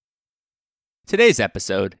Today's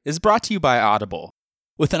episode is brought to you by Audible.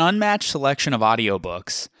 With an unmatched selection of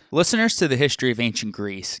audiobooks, listeners to the history of ancient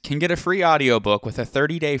Greece can get a free audiobook with a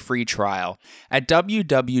 30-day free trial at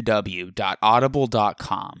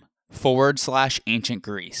www.audible.com/ancient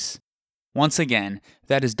Greece. Once again,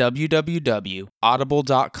 that is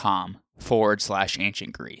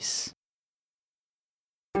www.audible.com/ancient Greece.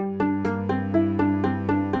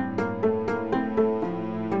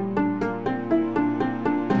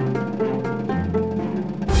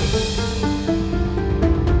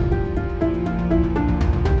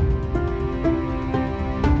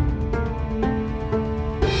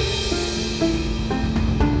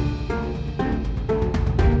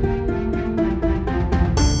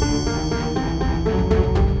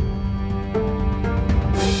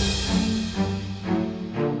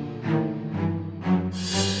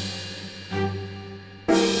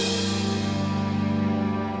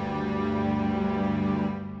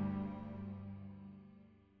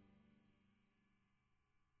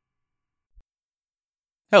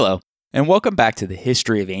 Hello, and welcome back to the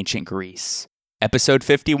History of Ancient Greece, Episode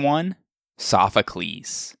 51,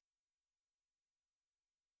 Sophocles.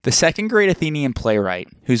 The second great Athenian playwright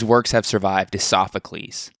whose works have survived is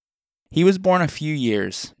Sophocles. He was born a few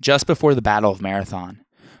years just before the Battle of Marathon,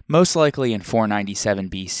 most likely in 497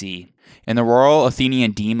 BC, in the royal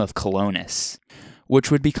Athenian deme of Colonus, which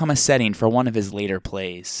would become a setting for one of his later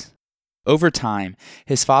plays. Over time,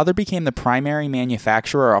 his father became the primary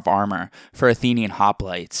manufacturer of armor for Athenian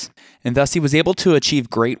hoplites, and thus he was able to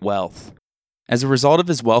achieve great wealth. As a result of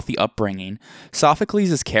his wealthy upbringing,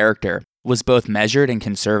 Sophocles' character was both measured and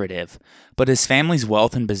conservative, but his family's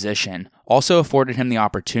wealth and position also afforded him the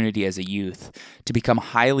opportunity as a youth to become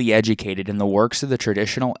highly educated in the works of the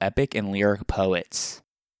traditional epic and lyric poets.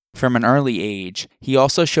 From an early age, he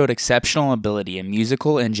also showed exceptional ability in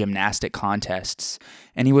musical and gymnastic contests,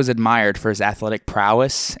 and he was admired for his athletic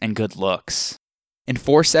prowess and good looks. In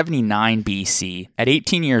 479 BC, at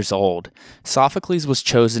 18 years old, Sophocles was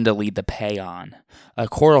chosen to lead the Paeon, a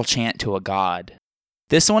choral chant to a god.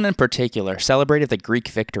 This one in particular celebrated the Greek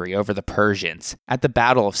victory over the Persians at the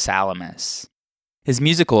Battle of Salamis. His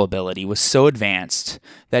musical ability was so advanced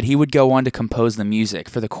that he would go on to compose the music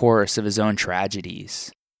for the chorus of his own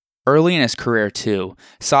tragedies. Early in his career, too,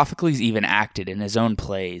 Sophocles even acted in his own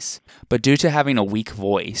plays, but due to having a weak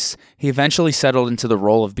voice, he eventually settled into the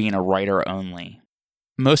role of being a writer only.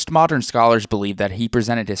 Most modern scholars believe that he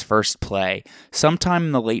presented his first play sometime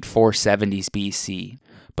in the late 470s BC,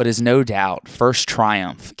 but his no doubt first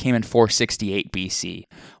triumph came in 468 BC,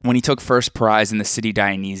 when he took first prize in the city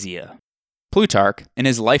Dionysia. Plutarch, in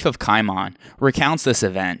his Life of Cimon, recounts this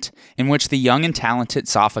event, in which the young and talented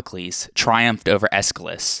Sophocles triumphed over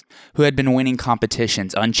Aeschylus, who had been winning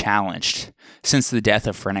competitions unchallenged since the death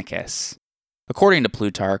of Phrynichus. According to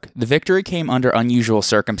Plutarch, the victory came under unusual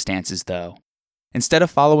circumstances, though. Instead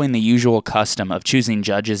of following the usual custom of choosing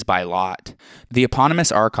judges by lot, the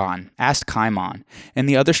eponymous archon asked Cimon and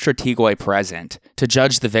the other strategoi present to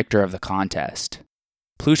judge the victor of the contest.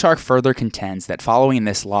 Plutarch further contends that following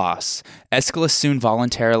this loss, Aeschylus soon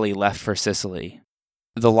voluntarily left for Sicily.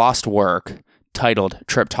 The lost work, titled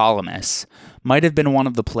Triptolemus, might have been one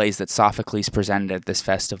of the plays that Sophocles presented at this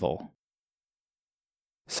festival.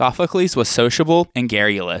 Sophocles was sociable and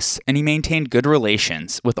garrulous, and he maintained good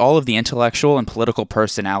relations with all of the intellectual and political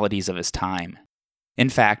personalities of his time. In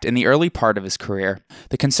fact, in the early part of his career,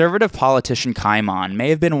 the conservative politician Cimon may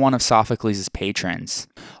have been one of Sophocles' patrons,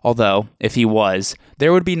 although, if he was,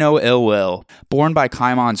 there would be no ill will borne by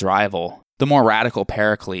Cimon's rival, the more radical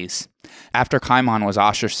Pericles, after Cimon was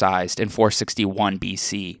ostracized in 461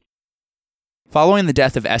 BC. Following the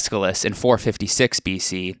death of Aeschylus in 456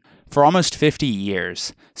 BC, for almost 50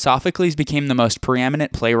 years, Sophocles became the most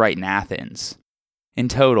preeminent playwright in Athens. In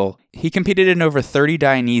total, he competed in over 30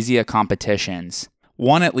 Dionysia competitions,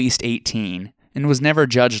 won at least 18, and was never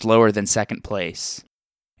judged lower than second place.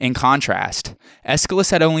 In contrast, Aeschylus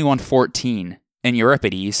had only won 14, and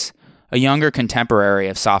Euripides, a younger contemporary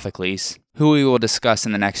of Sophocles, who we will discuss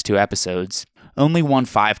in the next two episodes, only won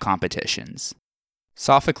 5 competitions.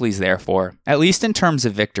 Sophocles, therefore, at least in terms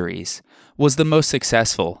of victories, was the most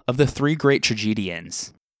successful of the 3 great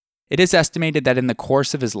tragedians. It is estimated that in the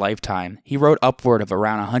course of his lifetime, he wrote upward of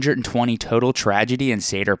around 120 total tragedy and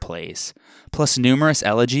satyr plays, plus numerous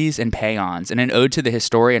elegies and paeans and an ode to the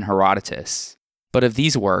historian Herodotus. But of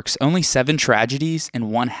these works, only 7 tragedies and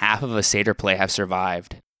 1/2 of a satyr play have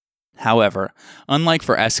survived. However, unlike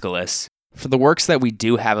for Aeschylus, for the works that we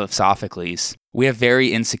do have of Sophocles, we have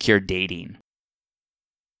very insecure dating.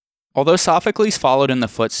 Although Sophocles followed in the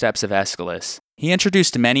footsteps of Aeschylus, He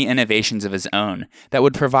introduced many innovations of his own that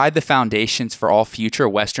would provide the foundations for all future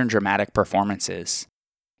Western dramatic performances.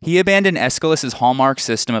 He abandoned Aeschylus's hallmark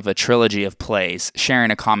system of a trilogy of plays sharing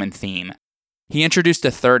a common theme. He introduced a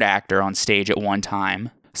third actor on stage at one time,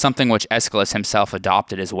 something which Aeschylus himself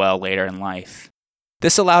adopted as well later in life.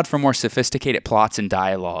 This allowed for more sophisticated plots and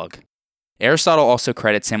dialogue. Aristotle also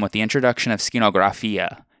credits him with the introduction of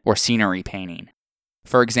skenographia, or scenery painting.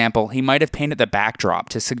 For example, he might have painted the backdrop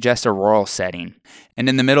to suggest a rural setting, and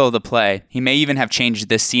in the middle of the play, he may even have changed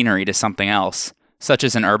this scenery to something else, such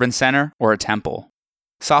as an urban center or a temple.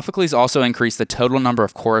 Sophocles also increased the total number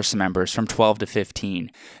of chorus members from 12 to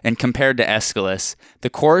 15, and compared to Aeschylus,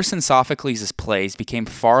 the chorus in Sophocles' plays became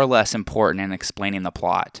far less important in explaining the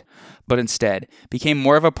plot, but instead became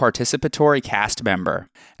more of a participatory cast member,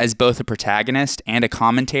 as both a protagonist and a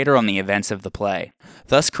commentator on the events of the play,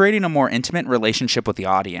 thus creating a more intimate relationship with the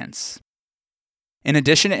audience. In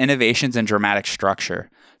addition to innovations in dramatic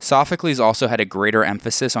structure, Sophocles also had a greater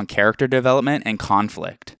emphasis on character development and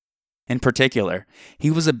conflict. In particular,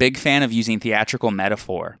 he was a big fan of using theatrical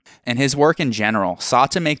metaphor, and his work in general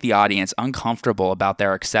sought to make the audience uncomfortable about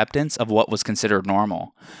their acceptance of what was considered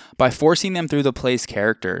normal, by forcing them through the play's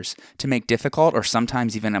characters to make difficult or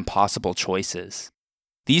sometimes even impossible choices.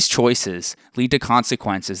 These choices lead to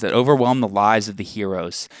consequences that overwhelm the lives of the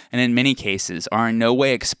heroes, and in many cases are in no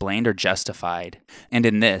way explained or justified. And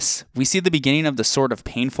in this, we see the beginning of the sort of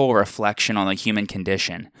painful reflection on the human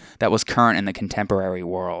condition that was current in the contemporary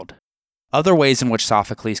world. Other ways in which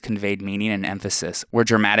Sophocles conveyed meaning and emphasis were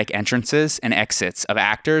dramatic entrances and exits of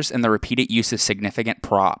actors and the repeated use of significant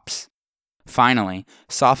props. Finally,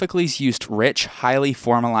 Sophocles used rich, highly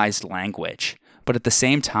formalized language, but at the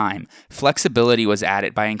same time, flexibility was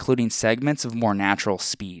added by including segments of more natural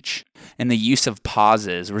speech, and the use of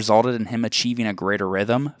pauses resulted in him achieving a greater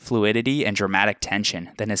rhythm, fluidity, and dramatic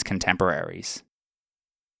tension than his contemporaries.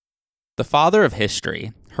 The father of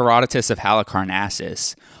history, Herodotus of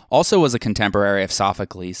Halicarnassus, also was a contemporary of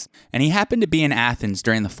Sophocles, and he happened to be in Athens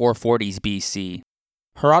during the 440s BC.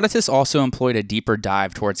 Herodotus also employed a deeper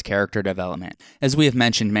dive towards character development, as we have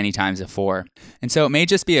mentioned many times before, and so it may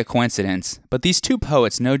just be a coincidence, but these two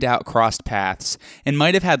poets no doubt crossed paths and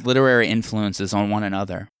might have had literary influences on one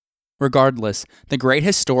another. Regardless, the great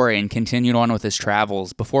historian continued on with his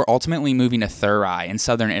travels before ultimately moving to Thurii in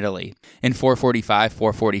southern Italy in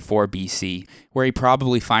 445-444 BC, where he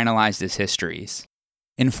probably finalized his histories.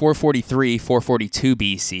 In 443-442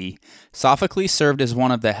 BC, Sophocles served as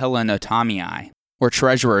one of the Hellenotomii, or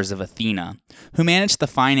treasurers of Athena, who managed the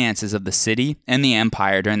finances of the city and the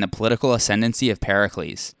empire during the political ascendancy of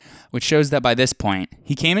Pericles, which shows that by this point,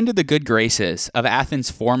 he came into the good graces of Athens'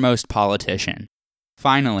 foremost politician.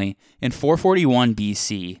 Finally, in 441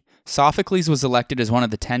 BC, Sophocles was elected as one of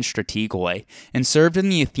the 10 strategoi and served in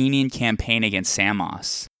the Athenian campaign against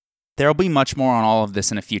Samos. There will be much more on all of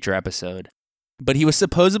this in a future episode. But he was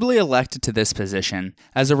supposedly elected to this position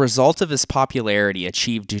as a result of his popularity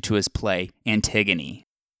achieved due to his play Antigone.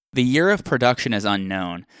 The year of production is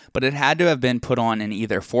unknown, but it had to have been put on in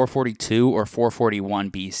either 442 or 441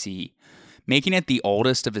 BC, making it the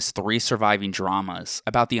oldest of his 3 surviving dramas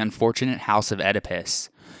about the unfortunate house of Oedipus,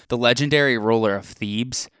 the legendary ruler of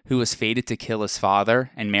Thebes who was fated to kill his father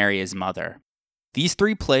and marry his mother. These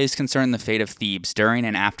 3 plays concern the fate of Thebes during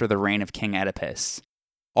and after the reign of King Oedipus.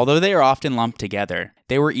 Although they are often lumped together,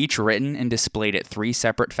 they were each written and displayed at 3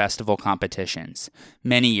 separate festival competitions,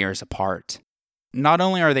 many years apart. Not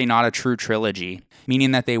only are they not a true trilogy,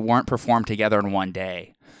 meaning that they weren't performed together in one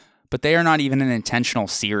day, but they are not even an intentional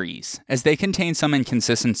series, as they contain some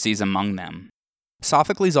inconsistencies among them.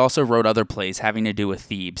 Sophocles also wrote other plays having to do with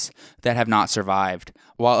Thebes that have not survived,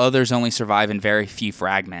 while others only survive in very few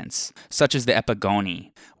fragments, such as the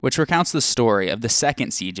Epigone, which recounts the story of the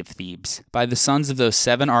second siege of Thebes by the sons of those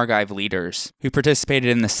 7 Argive leaders who participated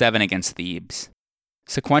in the 7 against Thebes.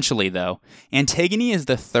 Sequentially, though, Antigone is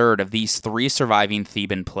the third of these 3 surviving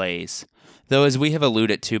Theban plays, though as we have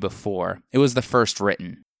alluded to before, it was the first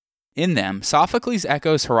written. In them, Sophocles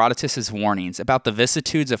echoes Herodotus' warnings about the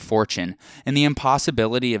vicissitudes of fortune and the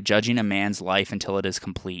impossibility of judging a man's life until it is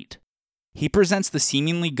complete. He presents the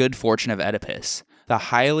seemingly good fortune of Oedipus, the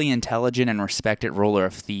highly intelligent and respected ruler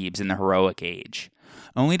of Thebes in the heroic age,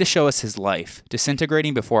 only to show us his life,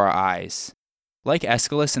 disintegrating before our eyes. Like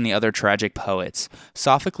Aeschylus and the other tragic poets,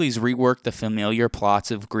 Sophocles reworked the familiar plots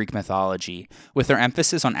of Greek mythology, with their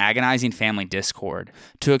emphasis on agonizing family discord,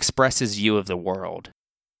 to express his view of the world.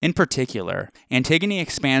 In particular, Antigone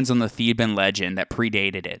expands on the Theban legend that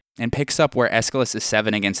predated it, and picks up where Aeschylus'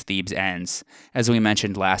 7 against Thebes ends, as we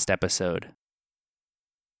mentioned last episode.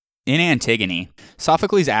 In Antigone,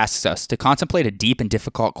 Sophocles asks us to contemplate a deep and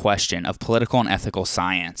difficult question of political and ethical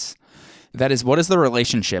science. That is, what is the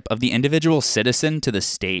relationship of the individual citizen to the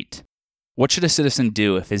state? What should a citizen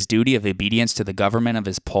do if his duty of obedience to the government of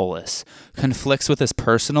his polis conflicts with his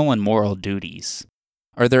personal and moral duties?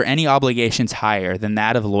 Are there any obligations higher than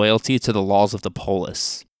that of loyalty to the laws of the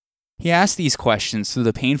polis? He asks these questions through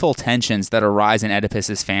the painful tensions that arise in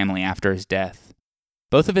Oedipus's family after his death.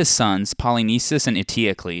 Both of his sons, Polynices and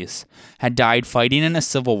Eteocles, had died fighting in a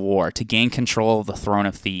civil war to gain control of the throne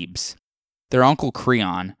of Thebes. Their uncle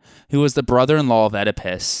Creon, who was the brother-in-law of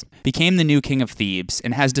Oedipus, became the new king of Thebes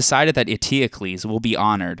and has decided that Eteocles will be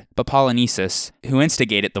honored, but Polynices, who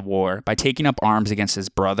instigated the war by taking up arms against his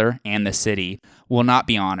brother and the city, will not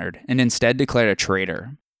be honored and instead declared a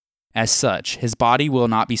traitor. As such, his body will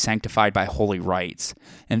not be sanctified by holy rites,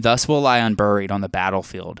 and thus will lie unburied on the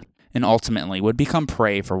battlefield, and ultimately would become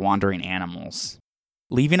prey for wandering animals.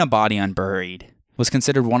 Leaving a body unburied was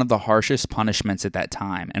considered one of the harshest punishments at that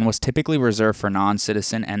time and was typically reserved for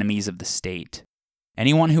non-citizen enemies of the state.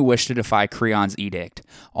 Anyone who wished to defy Creon's edict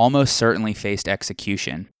almost certainly faced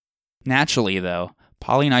execution. Naturally, though,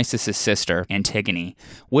 Polynices' sister, Antigone,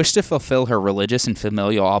 wished to fulfill her religious and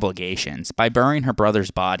familial obligations by burying her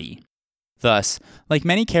brother's body. Thus, like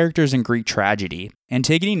many characters in Greek tragedy,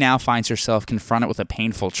 Antigone now finds herself confronted with a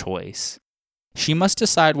painful choice. She must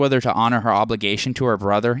decide whether to honor her obligation to her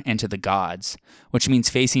brother and to the gods, which means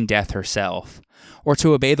facing death herself, or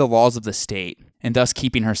to obey the laws of the state, and thus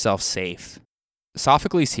keeping herself safe.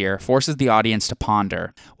 Sophocles here forces the audience to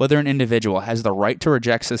ponder whether an individual has the right to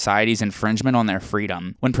reject society's infringement on their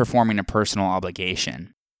freedom when performing a personal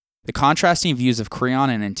obligation. The contrasting views of Creon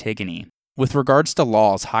and Antigone with regards to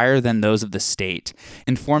laws higher than those of the state,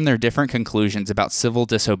 inform their different conclusions about civil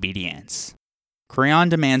disobedience. Creon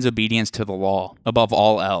demands obedience to the law, above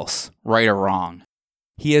all else, right or wrong.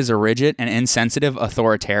 He is a rigid and insensitive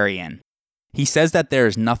authoritarian. He says that there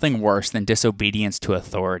is nothing worse than disobedience to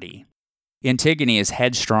authority. Antigone is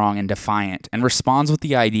headstrong and defiant, and responds with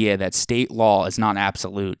the idea that state law is not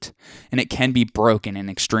absolute, and it can be broken in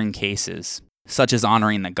extreme cases, such as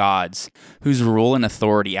honoring the gods, whose rule and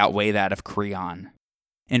authority outweigh that of Creon.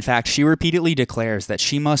 In fact, she repeatedly declares that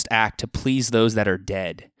she must act to please those that are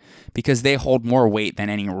dead, because they hold more weight than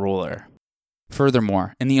any ruler.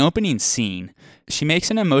 Furthermore, in the opening scene, she makes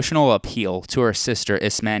an emotional appeal to her sister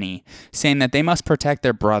Ismene, saying that they must protect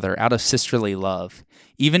their brother out of sisterly love,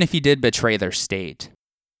 even if he did betray their state.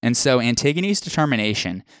 And so Antigone's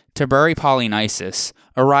determination to bury Polynices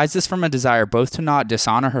arises from a desire both to not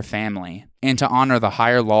dishonor her family and to honor the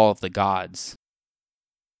higher law of the gods.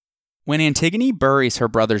 When Antigone buries her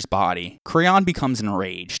brother's body, Creon becomes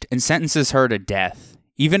enraged and sentences her to death,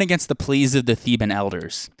 even against the pleas of the Theban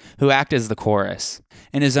elders, who act as the chorus,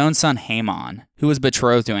 and his own son Haemon, who was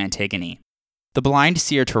betrothed to Antigone. The blind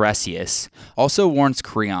seer Tiresias also warns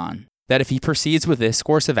Creon that if he proceeds with this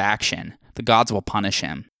course of action, the gods will punish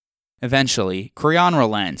him. Eventually, Creon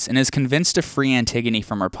relents and is convinced to free Antigone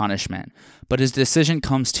from her punishment, but his decision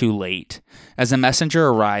comes too late, as a messenger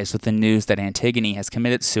arrives with the news that Antigone has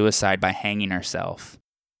committed suicide by hanging herself.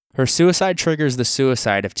 Her suicide triggers the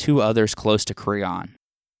suicide of two others close to Creon.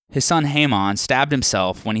 His son Haemon stabbed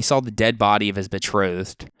himself when he saw the dead body of his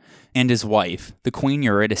betrothed, and his wife, the Queen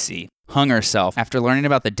Eurydice, hung herself after learning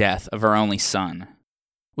about the death of her only son.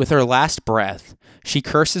 With her last breath, she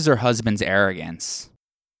curses her husband's arrogance.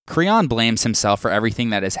 Creon blames himself for everything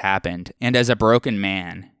that has happened, and as a broken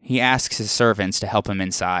man, he asks his servants to help him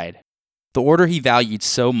inside. The order he valued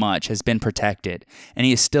so much has been protected, and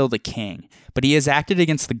he is still the king, but he has acted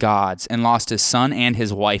against the gods and lost his son and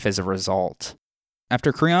his wife as a result.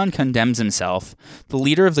 After Creon condemns himself, the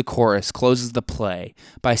leader of the chorus closes the play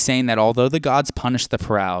by saying that although the gods punish the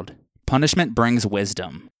proud, punishment brings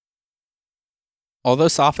wisdom. Although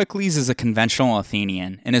Sophocles is a conventional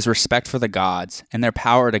Athenian in his respect for the gods and their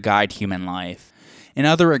power to guide human life, in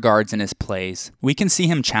other regards in his plays, we can see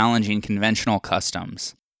him challenging conventional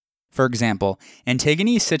customs. For example,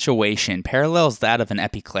 Antigone's situation parallels that of an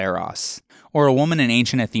epikleros, or a woman in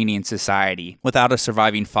ancient Athenian society without a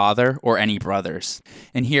surviving father or any brothers.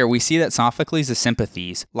 And here we see that Sophocles'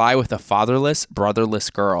 sympathies lie with a fatherless, brotherless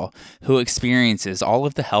girl who experiences all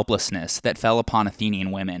of the helplessness that fell upon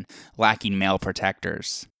Athenian women lacking male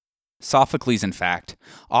protectors. Sophocles, in fact,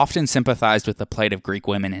 often sympathized with the plight of Greek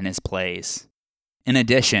women in his plays. In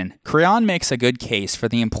addition, Creon makes a good case for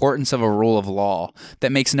the importance of a rule of law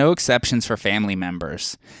that makes no exceptions for family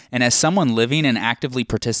members, and as someone living and actively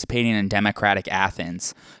participating in democratic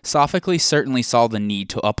Athens, Sophocles certainly saw the need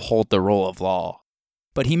to uphold the rule of law.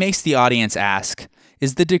 But he makes the audience ask,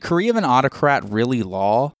 is the decree of an autocrat really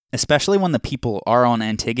law, especially when the people are on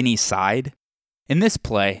Antigone's side. In this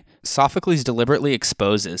play, Sophocles deliberately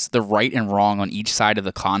exposes the right and wrong on each side of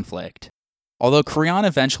the conflict. Although Creon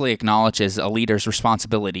eventually acknowledges a leader's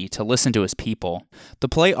responsibility to listen to his people, the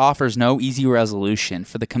play offers no easy resolution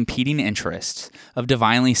for the competing interests of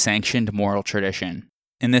divinely sanctioned moral tradition,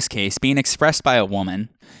 in this case being expressed by a woman,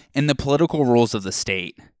 and the political rules of the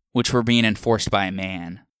state, which were being enforced by a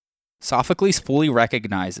man. Sophocles fully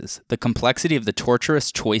recognizes the complexity of the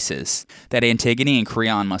torturous choices that Antigone and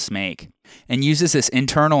Creon must make, and uses this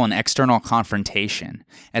internal and external confrontation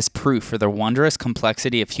as proof for the wondrous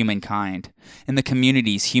complexity of humankind and the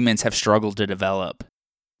communities humans have struggled to develop.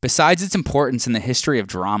 Besides its importance in the history of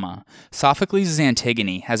drama, Sophocles'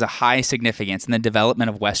 Antigone has a high significance in the development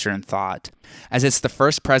of Western thought, as it's the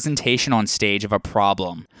first presentation on stage of a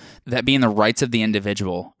problem, that being the rights of the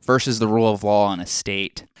individual versus the rule of law in a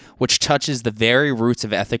state, which touches the very roots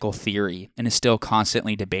of ethical theory and is still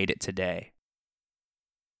constantly debated today.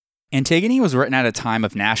 Antigone was written at a time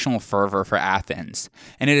of national fervor for Athens,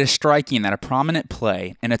 and it is striking that a prominent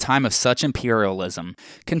play in a time of such imperialism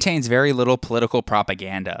contains very little political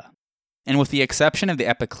propaganda. And with the exception of the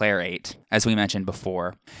epiclerate, as we mentioned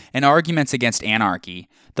before, and arguments against anarchy,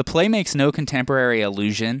 the play makes no contemporary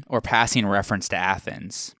allusion or passing reference to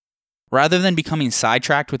Athens. Rather than becoming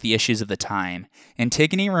sidetracked with the issues of the time,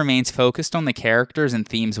 Antigone remains focused on the characters and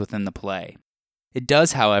themes within the play. It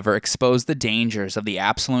does, however, expose the dangers of the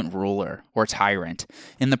absolute ruler, or tyrant,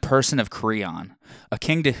 in the person of Creon, a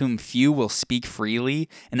king to whom few will speak freely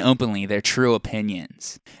and openly their true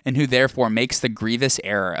opinions, and who therefore makes the grievous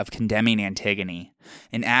error of condemning Antigone,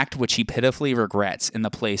 an act which he pitifully regrets in the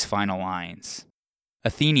play's final lines.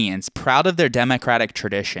 Athenians, proud of their democratic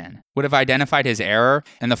tradition, would have identified his error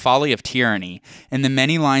and the folly of tyranny in the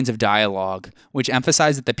many lines of dialogue which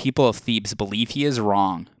emphasize that the people of Thebes believe he is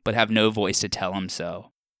wrong, but have no voice to tell him so.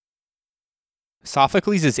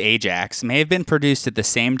 Sophocles' Ajax may have been produced at the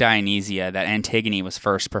same Dionysia that Antigone was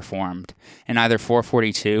first performed, in either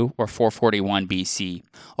 442 or 441 BC,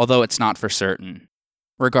 although it's not for certain.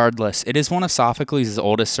 Regardless, it is one of Sophocles'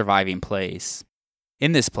 oldest surviving plays.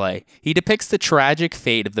 In this play, he depicts the tragic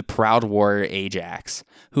fate of the proud warrior Ajax,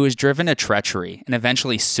 who is driven to treachery and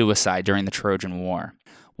eventually suicide during the Trojan War,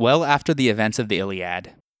 well after the events of the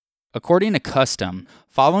Iliad. According to custom,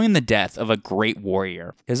 following the death of a great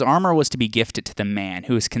warrior, his armor was to be gifted to the man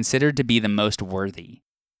who is considered to be the most worthy.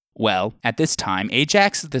 Well, at this time,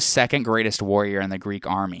 Ajax is the second greatest warrior in the Greek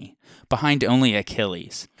army, behind only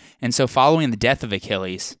Achilles, and so following the death of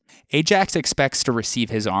Achilles, Ajax expects to receive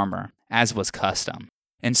his armor, as was custom.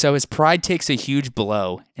 And so his pride takes a huge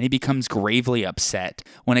blow, and he becomes gravely upset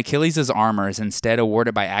when Achilles' armor is instead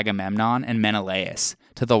awarded by Agamemnon and Menelaus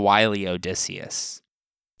to the wily Odysseus.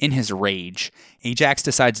 In his rage, Ajax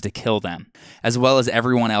decides to kill them, as well as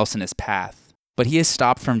everyone else in his path, but he is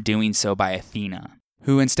stopped from doing so by Athena,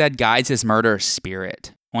 who instead guides his murderous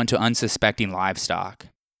spirit onto unsuspecting livestock.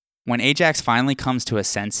 When Ajax finally comes to his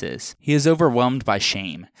senses, he is overwhelmed by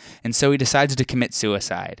shame, and so he decides to commit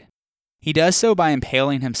suicide. He does so by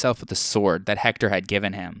impaling himself with the sword that Hector had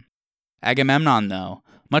given him. Agamemnon, though,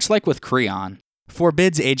 much like with Creon,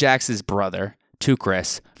 forbids Ajax's brother,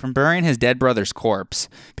 Teucrus, from burying his dead brother's corpse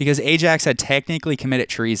because Ajax had technically committed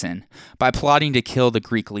treason by plotting to kill the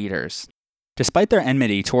Greek leaders. Despite their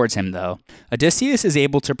enmity towards him, though, Odysseus is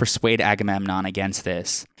able to persuade Agamemnon against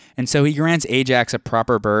this, and so he grants Ajax a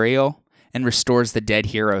proper burial and restores the dead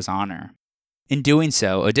hero's honor. In doing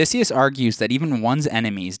so, Odysseus argues that even one's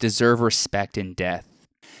enemies deserve respect in death,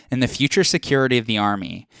 and the future security of the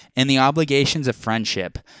army and the obligations of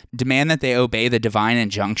friendship demand that they obey the divine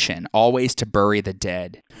injunction always to bury the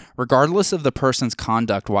dead, regardless of the person's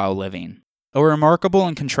conduct while living. A remarkable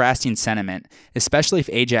and contrasting sentiment, especially if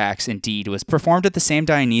Ajax, indeed, was performed at the same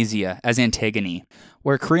Dionysia as Antigone,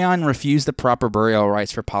 where Creon refused the proper burial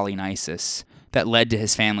rites for Polynices that led to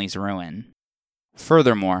his family's ruin.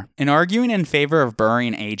 Furthermore, in arguing in favor of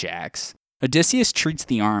burying Ajax, Odysseus treats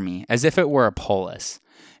the army as if it were a polis,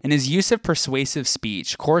 and his use of persuasive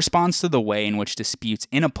speech corresponds to the way in which disputes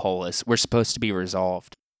in a polis were supposed to be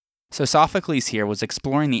resolved. So Sophocles here was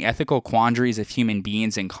exploring the ethical quandaries of human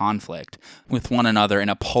beings in conflict with one another in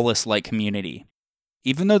a polis-like community.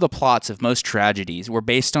 Even though the plots of most tragedies were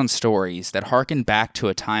based on stories that harkened back to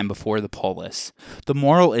a time before the polis, the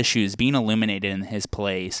moral issues being illuminated in his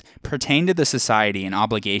plays pertain to the society and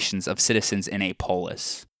obligations of citizens in a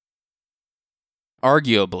polis.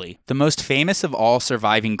 Arguably, the most famous of all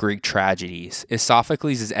surviving Greek tragedies is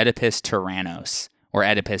Sophocles' Oedipus Tyrannos, or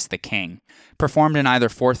Oedipus the King, performed in either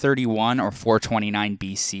 431 or 429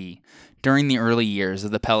 BC, during the early years of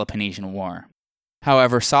the Peloponnesian War.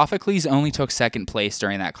 However, Sophocles only took second place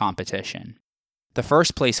during that competition. The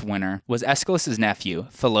first place winner was Aeschylus' nephew,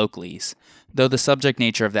 Philocles, though the subject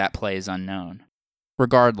nature of that play is unknown.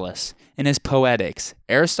 Regardless, in his Poetics,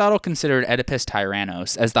 Aristotle considered Oedipus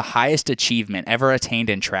Tyrannos as the highest achievement ever attained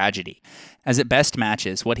in tragedy, as it best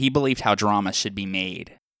matches what he believed how drama should be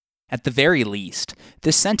made. At the very least,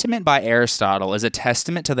 this sentiment by Aristotle is a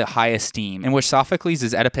testament to the high esteem in which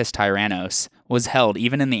Sophocles' Oedipus Tyrannos was held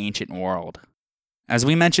even in the ancient world. As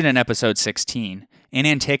we mentioned in episode 16, in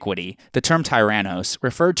antiquity, the term tyrannos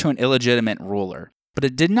referred to an illegitimate ruler, but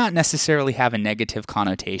it did not necessarily have a negative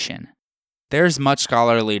connotation. There is much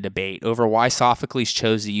scholarly debate over why Sophocles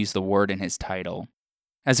chose to use the word in his title.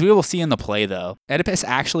 As we will see in the play, though, Oedipus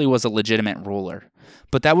actually was a legitimate ruler,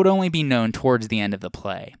 but that would only be known towards the end of the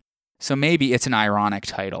play. So maybe it's an ironic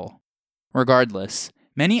title. Regardless,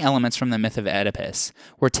 many elements from the myth of Oedipus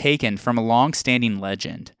were taken from a long-standing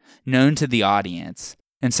legend, known to the audience,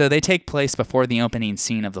 and so they take place before the opening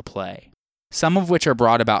scene of the play, some of which are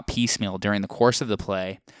brought about piecemeal during the course of the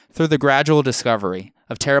play through the gradual discovery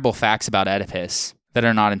of terrible facts about Oedipus that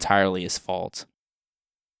are not entirely his fault.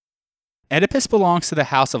 Oedipus belongs to the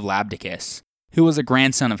house of Labdacus, who was a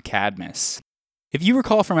grandson of Cadmus. If you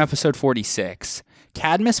recall from episode 46,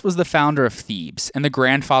 Cadmus was the founder of Thebes and the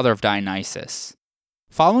grandfather of Dionysus.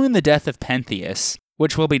 Following the death of Pentheus,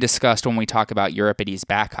 which will be discussed when we talk about Euripides'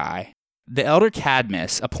 Bacchae, the elder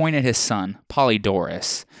Cadmus appointed his son,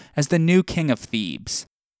 Polydorus, as the new king of Thebes.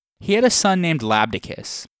 He had a son named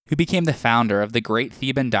Labdacus, who became the founder of the great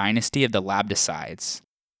Theban dynasty of the Labdacides.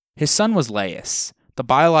 His son was Laius, the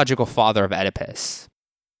biological father of Oedipus.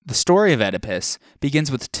 The story of Oedipus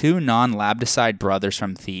begins with two non-Labdacide brothers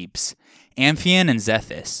from Thebes, Amphion and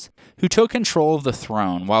Zethus, who took control of the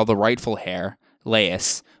throne while the rightful heir,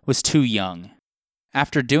 Laius, was too young.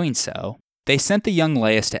 After doing so, they sent the young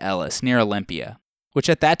Laius to Elis near Olympia, which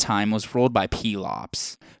at that time was ruled by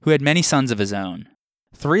Pelops, who had many sons of his own,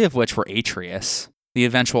 three of which were Atreus, the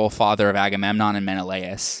eventual father of Agamemnon and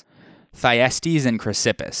Menelaus, Thyestes and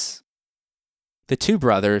Chrysippus. The two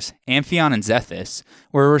brothers, Amphion and Zethus,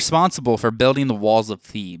 were responsible for building the walls of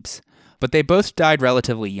Thebes, but they both died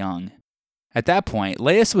relatively young. At that point,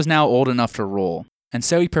 Laius was now old enough to rule, and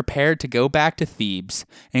so he prepared to go back to Thebes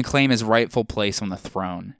and claim his rightful place on the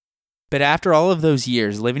throne. But after all of those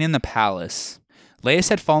years living in the palace, Laius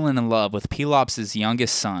had fallen in love with Pelops'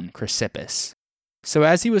 youngest son, Chrysippus. So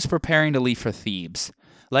as he was preparing to leave for Thebes,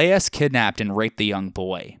 Laius kidnapped and raped the young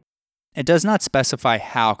boy. It does not specify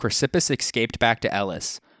how Chrysippus escaped back to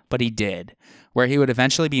Elis, but he did, where he would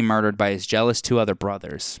eventually be murdered by his jealous two other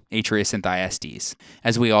brothers, Atreus and Thyestes,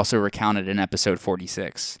 as we also recounted in episode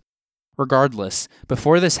 46. Regardless,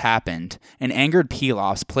 before this happened, an angered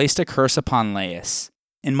Pelops placed a curse upon Laius,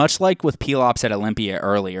 and much like with Pelops at Olympia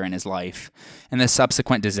earlier in his life, and the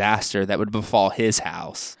subsequent disaster that would befall his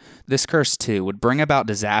house, this curse too would bring about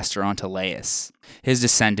disaster onto Laius, his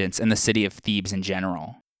descendants, and the city of Thebes in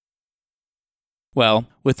general. Well,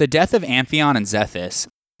 with the death of Amphion and Zethus,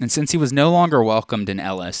 and since he was no longer welcomed in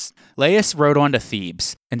Elis, Laius rode on to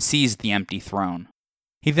Thebes and seized the empty throne.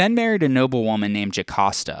 He then married a noble woman named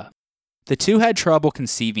Jocasta. The two had trouble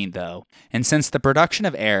conceiving, though, and since the production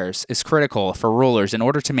of heirs is critical for rulers in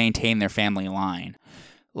order to maintain their family line,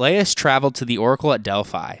 Laius traveled to the oracle at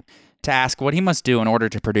Delphi to ask what he must do in order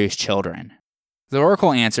to produce children. The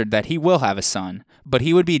oracle answered that he will have a son, but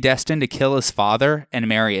he would be destined to kill his father and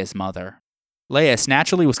marry his mother. Laius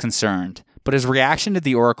naturally was concerned, but his reaction to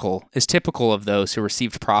the oracle is typical of those who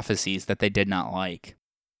received prophecies that they did not like.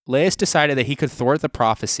 Laius decided that he could thwart the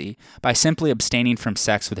prophecy by simply abstaining from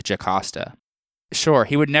sex with Jocasta. Sure,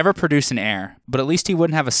 he would never produce an heir, but at least he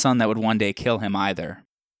wouldn't have a son that would one day kill him either.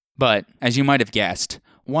 But, as you might have guessed,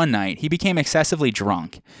 one night he became excessively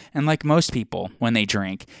drunk, and like most people, when they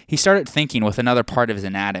drink, he started thinking with another part of his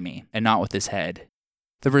anatomy, and not with his head.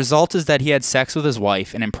 The result is that he had sex with his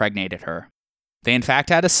wife and impregnated her. They in fact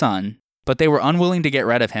had a son, but they were unwilling to get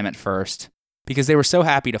rid of him at first, because they were so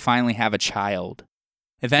happy to finally have a child.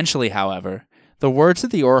 Eventually, however, the words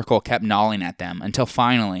of the oracle kept gnawing at them until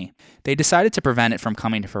finally, they decided to prevent it from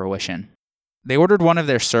coming to fruition. They ordered one of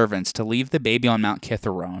their servants to leave the baby on Mount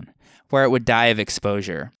Kithaeron, where it would die of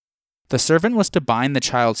exposure. The servant was to bind the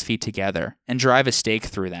child's feet together and drive a stake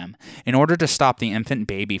through them in order to stop the infant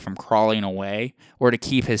baby from crawling away or to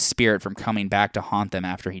keep his spirit from coming back to haunt them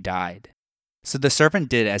after he died. So the servant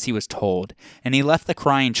did as he was told, and he left the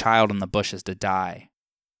crying child in the bushes to die.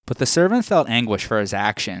 But the servant felt anguish for his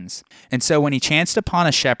actions, and so when he chanced upon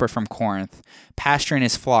a shepherd from Corinth, pasturing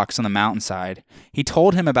his flocks on the mountainside, he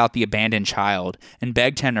told him about the abandoned child and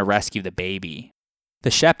begged him to rescue the baby.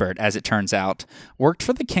 The shepherd, as it turns out, worked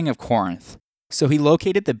for the king of Corinth, So he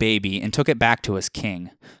located the baby and took it back to his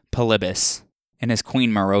king, Polybus, and his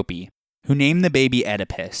queen Merope, who named the baby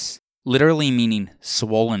Oedipus, literally meaning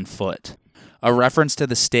swollen foot, a reference to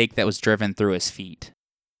the stake that was driven through his feet.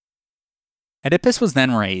 Oedipus was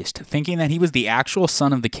then raised, thinking that he was the actual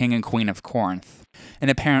son of the king and queen of Corinth, and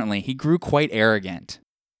apparently he grew quite arrogant.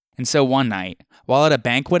 And so one night, while at a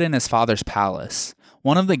banquet in his father's palace,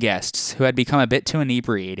 one of the guests, who had become a bit too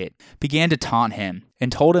inebriated, began to taunt him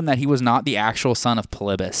and told him that he was not the actual son of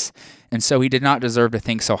Polybus, and so he did not deserve to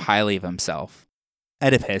think so highly of himself.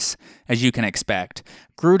 Oedipus, as you can expect,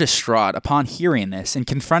 grew distraught upon hearing this and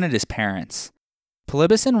confronted his parents.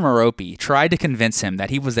 Polybus and Merope tried to convince him that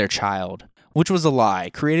he was their child, which was a lie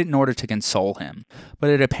created in order to console him, but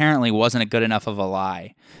it apparently wasn't a good enough of a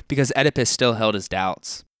lie, because Oedipus still held his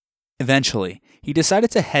doubts. Eventually, he decided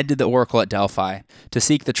to head to the oracle at Delphi to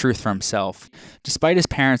seek the truth for himself, despite his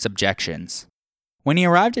parents' objections. When he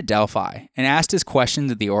arrived at Delphi and asked his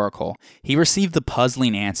questions at the oracle, he received the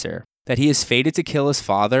puzzling answer that he is fated to kill his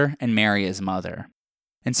father and marry his mother.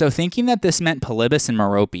 And so, thinking that this meant Polybus and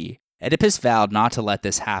Merope, Oedipus vowed not to let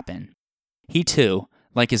this happen. He too,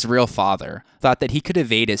 like his real father, thought that he could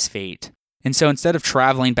evade his fate, and so instead of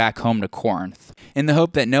traveling back home to Corinth, in the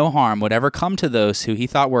hope that no harm would ever come to those who he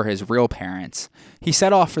thought were his real parents, he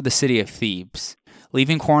set off for the city of Thebes,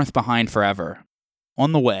 leaving Corinth behind forever.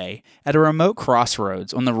 On the way, at a remote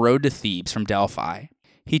crossroads on the road to Thebes from Delphi,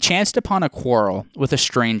 he chanced upon a quarrel with a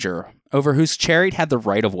stranger over whose chariot had the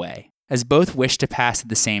right-of-way, as both wished to pass at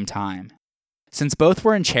the same time. Since both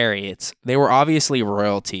were in chariots, they were obviously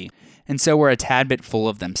royalty, and so were a tad bit full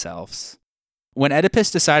of themselves. When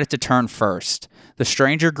Oedipus decided to turn first, the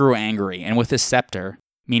stranger grew angry, and with his scepter,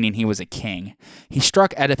 meaning he was a king, he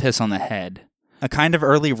struck Oedipus on the head, a kind of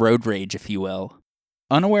early road rage, if you will.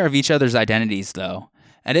 Unaware of each other's identities, though,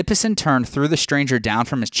 Oedipus in turn threw the stranger down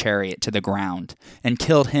from his chariot to the ground, and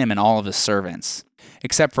killed him and all of his servants,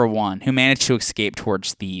 except for one, who managed to escape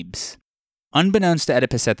towards Thebes. Unbeknownst to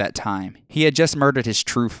Oedipus at that time, he had just murdered his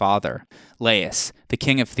true father, Laius, the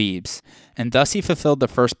king of Thebes, and thus he fulfilled the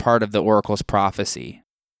first part of the oracle's prophecy.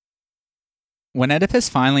 When Oedipus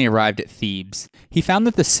finally arrived at Thebes, he found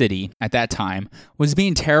that the city, at that time, was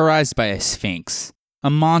being terrorized by a sphinx, a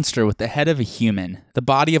monster with the head of a human, the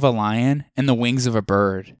body of a lion, and the wings of a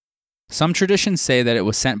bird. Some traditions say that it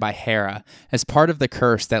was sent by Hera as part of the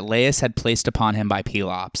curse that Laius had placed upon him by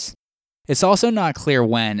Pelops. It's also not clear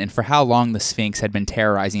when and for how long the Sphinx had been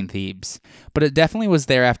terrorizing Thebes, but it definitely was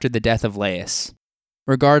there after the death of Laius.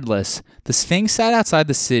 Regardless, the Sphinx sat outside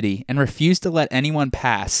the city and refused to let anyone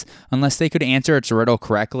pass unless they could answer its riddle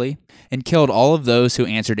correctly, and killed all of those who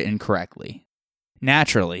answered it incorrectly.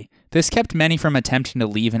 Naturally, this kept many from attempting to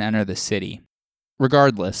leave and enter the city.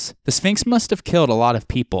 Regardless, the Sphinx must have killed a lot of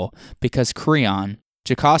people because Creon,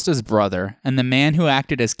 Jocasta's brother, and the man who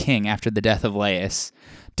acted as king after the death of Laius,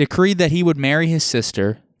 decreed that he would marry his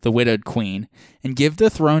sister, the widowed queen, and give the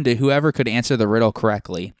throne to whoever could answer the riddle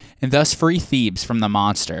correctly, and thus free Thebes from the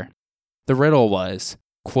monster. The riddle was,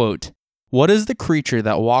 quote, "What is the creature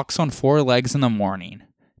that walks on 4 legs in the morning,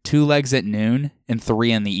 2 legs at noon, and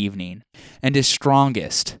 3 in the evening, and is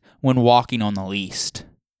strongest when walking on the least?"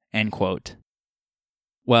 End quote.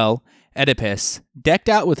 Well, Oedipus, decked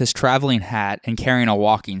out with his traveling hat and carrying a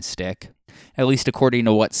walking stick, at least according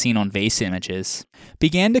to what's seen on vase images,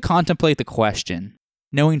 began to contemplate the question,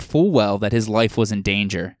 knowing full well that his life was in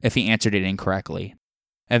danger if he answered it incorrectly.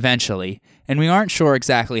 Eventually, and we aren't sure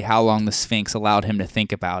exactly how long the Sphinx allowed him to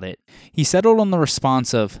think about it, he settled on the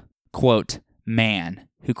response of, quote, "Man,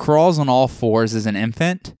 who crawls on all 4s as an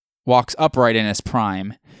infant, walks upright in his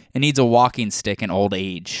prime, and needs a walking stick in old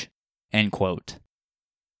age." End quote.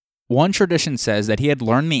 One tradition says that he had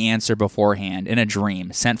learned the answer beforehand in a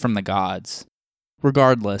dream sent from the gods.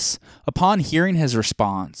 Regardless, upon hearing his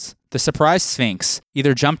response, the surprised Sphinx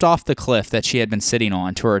either jumped off the cliff that she had been sitting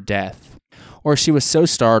on to her death, or she was so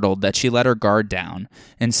startled that she let her guard down,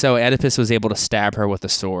 and so Oedipus was able to stab her with a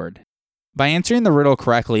sword. By answering the riddle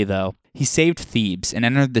correctly, though, he saved Thebes and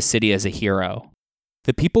entered the city as a hero.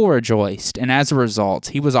 The people rejoiced, and as a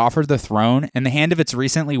result, he was offered the throne in the hand of its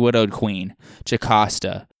recently widowed queen,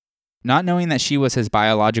 Jocasta, not knowing that she was his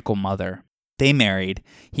biological mother. They married,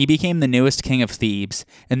 he became the newest king of Thebes,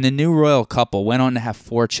 and the new royal couple went on to have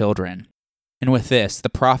 4 children. And with this, the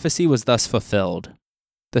prophecy was thus fulfilled.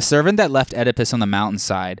 The servant that left Oedipus on the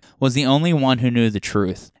mountainside was the only one who knew the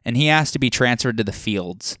truth, and he asked to be transferred to the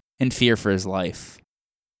fields, in fear for his life.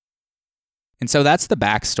 And so that's the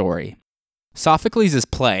backstory. Sophocles'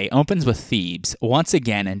 play opens with Thebes, once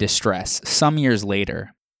again in distress, some years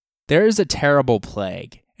later. There is a terrible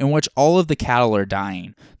plague, in which all of the cattle are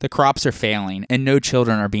dying, the crops are failing, and no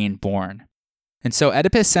children are being born. And so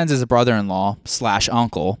Oedipus sends his brother-in-law /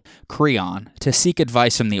 uncle, Creon, to seek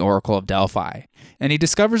advice from the Oracle of Delphi. And he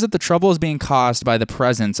discovers that the trouble is being caused by the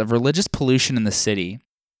presence of religious pollution in the city.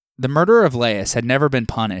 The murderer of Laius had never been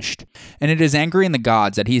punished, and it is angering the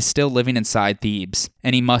gods that he is still living inside Thebes,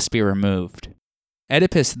 and he must be removed.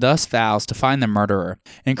 Oedipus thus vows to find the murderer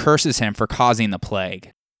and curses him for causing the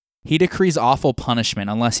plague. He decrees awful punishment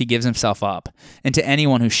unless he gives himself up, and to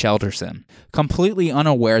anyone who shelters him, completely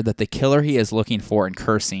unaware that the killer he is looking for and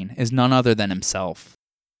cursing is none other than himself.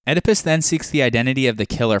 Oedipus then seeks the identity of the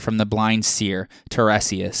killer from the blind seer,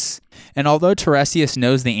 Tiresias, and although Tiresias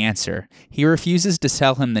knows the answer, he refuses to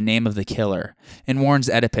tell him the name of the killer, and warns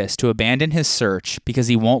Oedipus to abandon his search because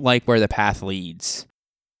he won't like where the path leads.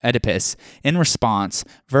 Oedipus, in response,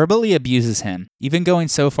 verbally abuses him, even going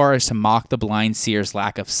so far as to mock the blind seer's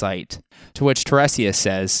lack of sight, to which Tiresias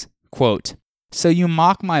says, quote, "So you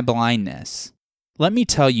mock my blindness. Let me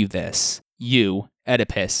tell you this, you,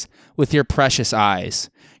 Oedipus, with your precious eyes,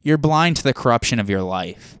 you're blind to the corruption of your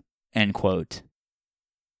life." End quote.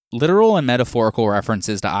 Literal and metaphorical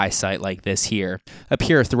references to eyesight like this here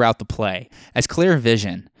appear throughout the play, as clear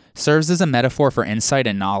vision serves as a metaphor for insight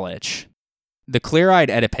and knowledge. The clear-eyed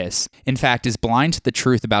Oedipus, in fact, is blind to the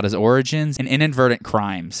truth about his origins and inadvertent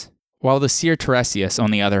crimes, while the seer Tiresias,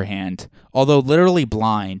 on the other hand, although literally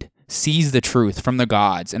blind, sees the truth from the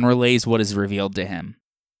gods and relays what is revealed to him.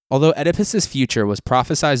 Although Oedipus's future was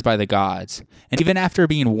prophesied by the gods, and even after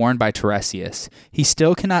being warned by Tiresias, he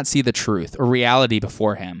still cannot see the truth or reality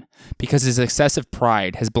before him, because his excessive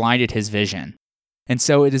pride has blinded his vision. And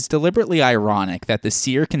so it is deliberately ironic that the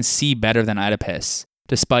seer can see better than Oedipus,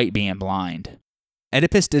 despite being blind.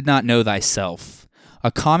 Oedipus did not know thyself,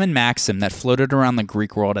 a common maxim that floated around the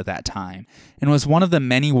Greek world at that time, and was one of the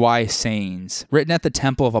many wise sayings written at the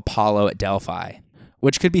temple of Apollo at Delphi,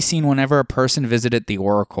 which could be seen whenever a person visited the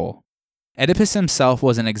oracle. Oedipus himself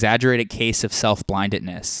was an exaggerated case of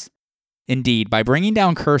self-blindedness. Indeed, by bringing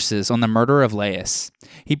down curses on the murder of Laius,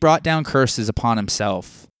 he brought down curses upon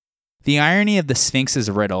himself. The irony of the Sphinx's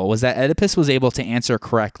riddle was that Oedipus was able to answer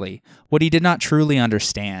correctly what he did not truly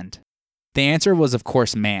understand. The answer was, of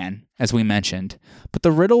course, man, as we mentioned, but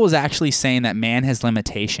the riddle was actually saying that man has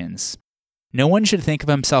limitations. No one should think of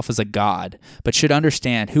himself as a god, but should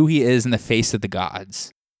understand who he is in the face of the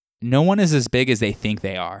gods. No one is as big as they think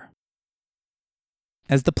they are.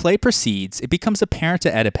 As the play proceeds, it becomes apparent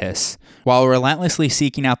to Oedipus, while relentlessly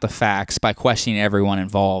seeking out the facts by questioning everyone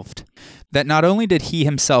involved, that not only did he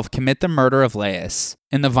himself commit the murder of Laius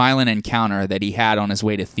in the violent encounter that he had on his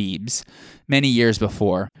way to Thebes many years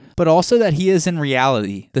before, but also that he is in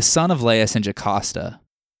reality the son of Laius and Jocasta.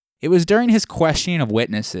 It was during his questioning of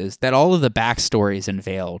witnesses that all of the backstory is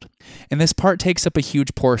unveiled, and this part takes up a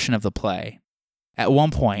huge portion of the play. At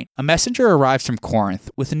one point, a messenger arrives from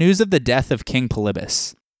Corinth with news of the death of King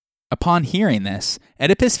Polybus. Upon hearing this,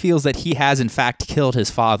 Oedipus feels that he has in fact killed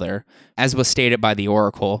his father, as was stated by the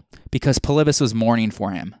oracle, because Polybus was mourning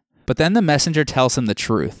for him. But then the messenger tells him the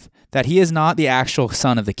truth, that he is not the actual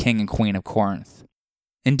son of the king and queen of Corinth.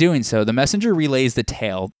 In doing so, the messenger relays the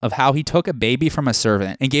tale of how he took a baby from a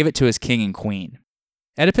servant and gave it to his king and queen.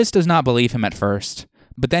 Oedipus does not believe him at first,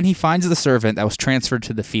 but then he finds the servant that was transferred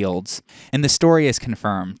to the fields, and the story is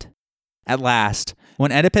confirmed. At last,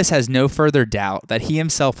 when Oedipus has no further doubt that he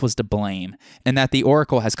himself was to blame and that the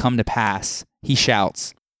oracle has come to pass, he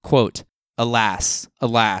shouts, quote, "Alas,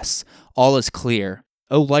 alas, all is clear.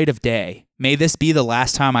 O light of day, may this be the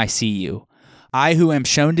last time I see you. I who am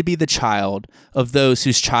shown to be the child of those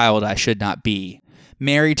whose child I should not be,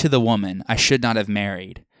 married to the woman I should not have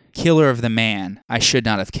married, killer of the man I should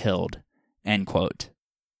not have killed." End quote.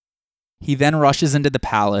 He then rushes into the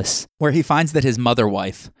palace, where he finds that his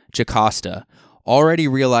mother-wife, Jocasta, already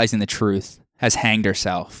realizing the truth, has hanged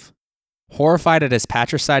herself. Horrified at his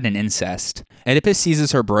patricide and incest, Oedipus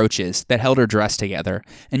seizes her brooches that held her dress together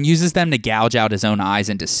and uses them to gouge out his own eyes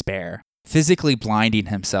in despair, physically blinding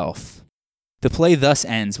himself. The play thus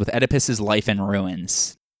ends with Oedipus's life in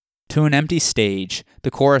ruins. To an empty stage,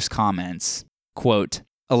 the chorus comments, quote,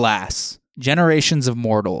 "Alas, generations of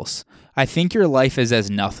mortals, I think your life is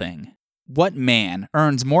as nothing. What man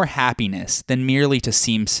earns more happiness than merely to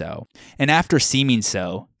seem so, and after seeming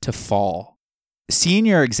so, to fall? Seeing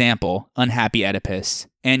your example, unhappy Oedipus,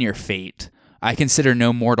 and your fate, I consider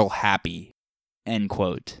no mortal happy." End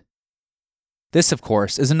quote. This, of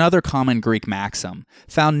course, is another common Greek maxim,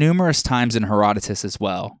 found numerous times in Herodotus as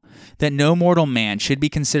well, that no mortal man should be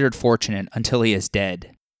considered fortunate until he is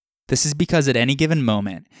dead. This is because at any given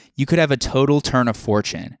moment, you could have a total turn of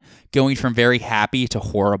fortune, going from very happy to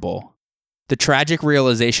horrible. The tragic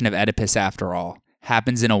realization of Oedipus, after all,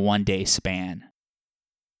 happens in a one-day span.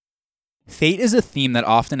 Fate is a theme that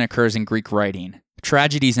often occurs in Greek writing,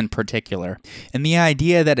 tragedies in particular, and the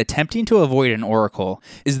idea that attempting to avoid an oracle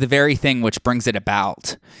is the very thing which brings it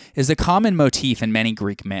about is a common motif in many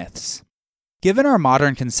Greek myths. Given our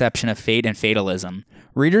modern conception of fate and fatalism,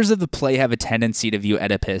 readers of the play have a tendency to view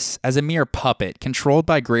Oedipus as a mere puppet controlled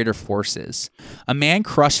by greater forces, a man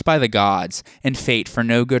crushed by the gods and fate for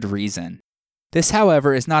no good reason. This,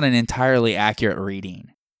 however, is not an entirely accurate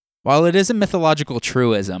reading. While it is a mythological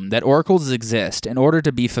truism that oracles exist in order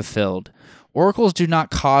to be fulfilled, oracles do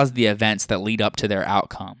not cause the events that lead up to their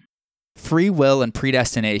outcome. Free will and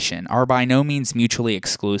predestination are by no means mutually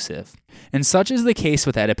exclusive, and such is the case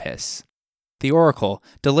with Oedipus. The oracle,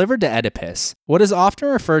 delivered to Oedipus, what is often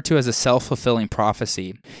referred to as a self-fulfilling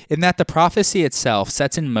prophecy, in that the prophecy itself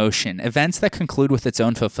sets in motion events that conclude with its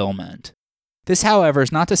own fulfillment. This, however,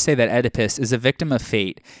 is not to say that Oedipus is a victim of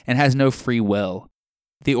fate and has no free will.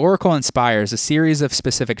 The oracle inspires a series of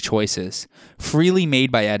specific choices, freely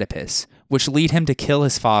made by Oedipus, which lead him to kill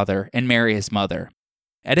his father and marry his mother.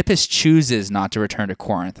 Oedipus chooses not to return to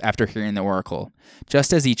Corinth after hearing the oracle,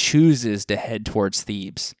 just as he chooses to head towards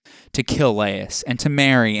Thebes, to kill Laius, and to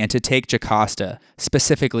marry and to take Jocasta,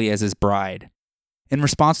 specifically as his bride. In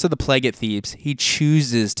response to the plague at Thebes, he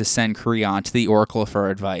chooses to send Creon to the oracle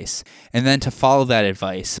for advice, and then to follow that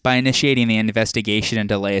advice by initiating the investigation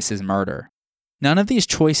into Laius' murder. None of these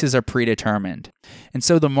choices are predetermined, and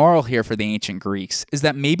so the moral here for the ancient Greeks is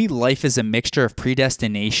that maybe life is a mixture of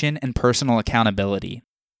predestination and personal accountability.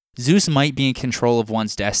 Zeus might be in control of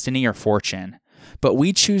one's destiny or fortune, but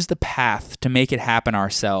we choose the path to make it happen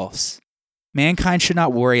ourselves. Mankind should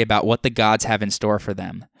not worry about what the gods have in store for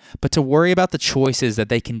them, but to worry about the choices that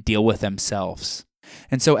they can deal with themselves.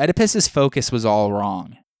 And so Oedipus's focus was all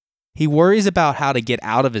wrong. He worries about how to get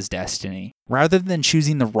out of his destiny, rather than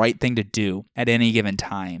choosing the right thing to do at any given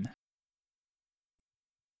time.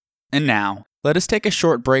 And now, let us take a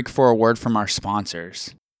short break for a word from our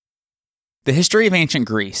sponsors. The History of Ancient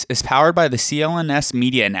Greece is powered by the CLNS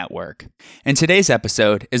Media Network, and today's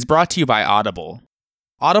episode is brought to you by Audible.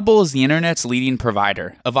 Audible is the internet's leading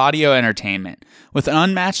provider of audio entertainment, with an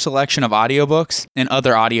unmatched selection of audiobooks and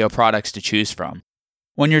other audio products to choose from.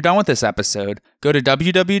 When you're done with this episode, go to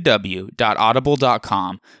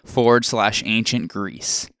www.audible.com/ancient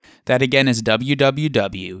Greece. That again is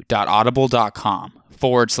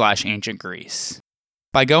www.audible.com/ancient Greece.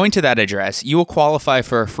 By going to that address, you will qualify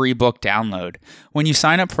for a free book download when you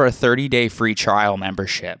sign up for a 30-day free trial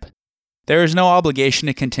membership. There is no obligation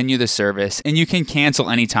to continue the service, and you can cancel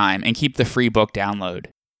anytime and keep the free book download.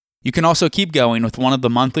 You can also keep going with one of the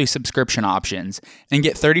monthly subscription options and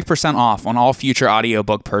get 30% off on all future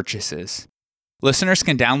audiobook purchases. Listeners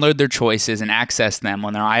can download their choices and access them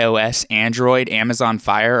on their iOS, Android, Amazon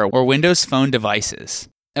Fire, or Windows Phone devices,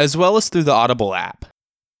 as well as through the Audible app.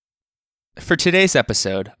 For today's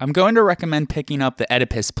episode, I'm going to recommend picking up the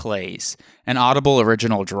Oedipus Plays, an Audible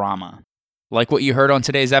original drama. Like what you heard on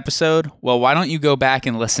today's episode? Well, why don't you go back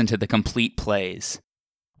and listen to the complete plays?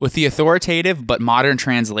 With the authoritative but modern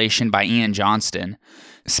translation by Ian Johnston,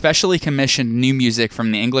 specially commissioned new music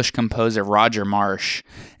from the English composer Roger Marsh,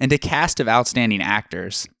 and a cast of outstanding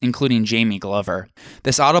actors, including Jamie Glover,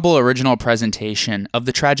 this Audible original presentation of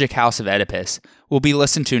The Tragic House of Oedipus will be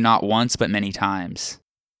listened to not once but many times.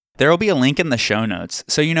 There will be a link in the show notes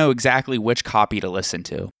so you know exactly which copy to listen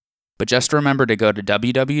to. But just remember to go to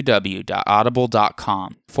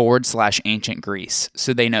www.audible.com/ancient Greece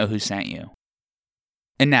so they know who sent you.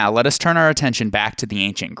 And now let us turn our attention back to the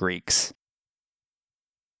ancient Greeks.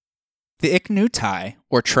 The Ichneutae,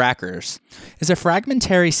 or Trackers, is a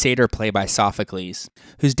fragmentary satyr play by Sophocles,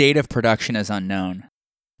 whose date of production is unknown.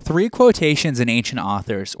 3 quotations in ancient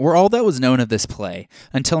authors were all that was known of this play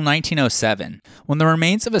until 1907, when the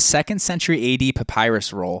remains of a 2nd century AD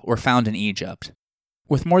papyrus roll were found in Egypt.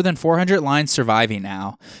 With more than 400 lines surviving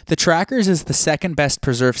now, The Trackers is the second best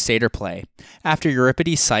preserved satyr play, after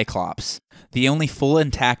Euripides' Cyclops, the only full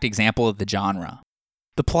intact example of the genre.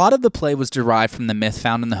 The plot of the play was derived from the myth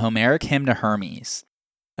found in the Homeric hymn to Hermes.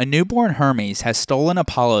 A newborn Hermes has stolen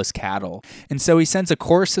Apollo's cattle, and so he sends a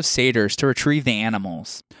chorus of satyrs to retrieve the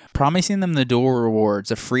animals, promising them the dual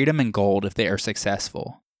rewards of freedom and gold if they are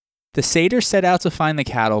successful. The satyrs set out to find the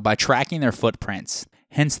cattle by tracking their footprints,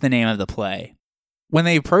 hence the name of the play. When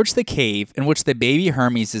they approach the cave in which the baby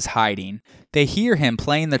Hermes is hiding, they hear him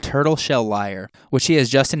playing the turtle shell lyre, which he has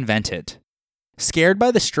just invented. Scared by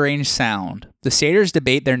the strange sound, the satyrs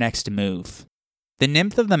debate their next move. The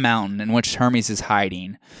nymph of the mountain in which Hermes is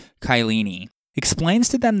hiding, Kylene, explains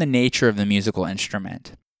to them the nature of the musical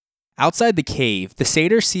instrument. Outside the cave, the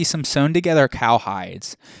satyrs see some sewn together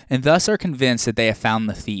cowhides, and thus are convinced that they have found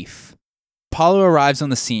the thief. Apollo arrives on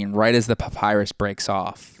the scene right as the papyrus breaks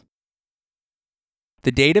off.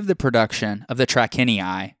 The date of the production of the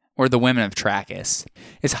Trachiniae, or the Women of Trachis,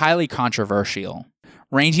 is highly controversial,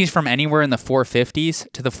 ranging from anywhere in the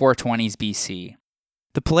 450s to the 420s BC.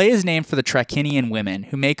 The play is named for the Trachinian women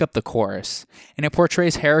who make up the chorus, and it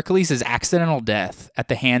portrays Heracles' accidental death at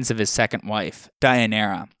the hands of his second wife,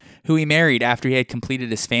 Deianira, who he married after he had completed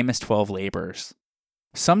his famous 12 labors.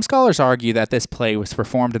 Some scholars argue that this play was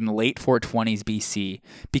performed in the late 420s BC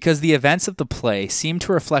because the events of the play seem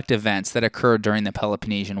to reflect events that occurred during the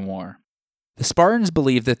Peloponnesian War. The Spartans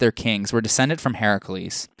believed that their kings were descended from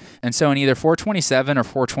Heracles, and so in either 427 or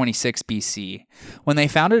 426 BC, when they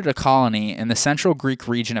founded a colony in the central Greek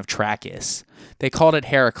region of Trachis, they called it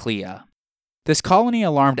Heraclea. This colony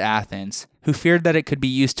alarmed Athens, who feared that it could be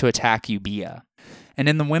used to attack Euboea. And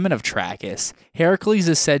in the Women of Trachis, Heracles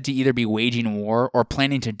is said to either be waging war or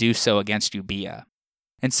planning to do so against Euboea.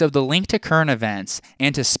 And so the link to current events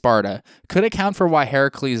and to Sparta could account for why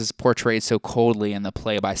Heracles is portrayed so coldly in the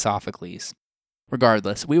play by Sophocles.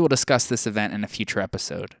 Regardless, we will discuss this event in a future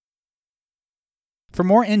episode. For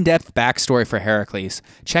more in-depth backstory for Heracles,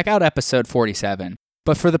 check out episode 47.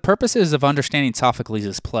 But for the purposes of understanding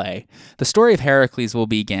Sophocles' play, the story of Heracles will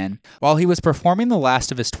begin while he was performing the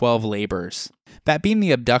last of his 12 labors, that being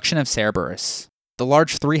the abduction of Cerberus, the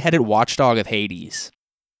large three-headed watchdog of Hades.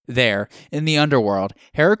 There, in the underworld,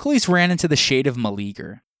 Heracles ran into the shade of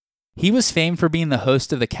Meleager. He was famed for being the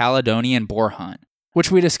host of the Caledonian boar hunt, which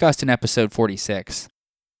we discussed in episode 46.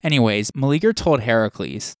 Anyways, Meleager told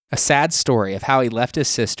Heracles a sad story of how he left his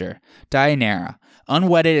sister, Deianira,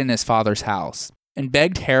 unwedded in his father's house, and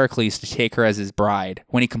begged Heracles to take her as his bride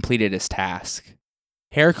when he completed his task.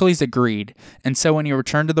 Heracles agreed, and so when he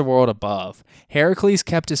returned to the world above, Heracles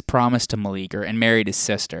kept his promise to Meleager and married his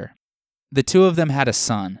sister. The two of them had a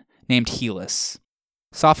son, named Hellas.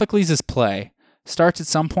 Sophocles' play starts at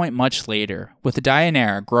some point much later, with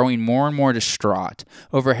Deianira growing more and more distraught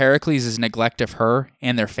over Heracles' neglect of her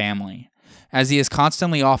and their family, as he is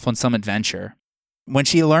constantly off on some adventure. When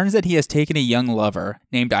she learns that he has taken a young lover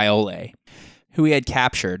named Iole, who he had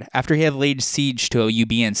captured after he had laid siege to a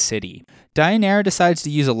Euboean city, Deianira decides to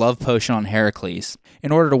use a love potion on Heracles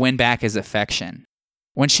in order to win back his affection.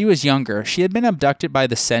 When she was younger, she had been abducted by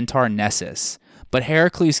the centaur Nessus, but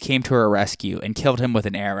Heracles came to her rescue and killed him with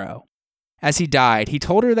an arrow. As he died, he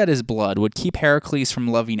told her that his blood would keep Heracles from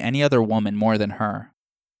loving any other woman more than her.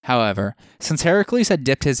 However, since Heracles had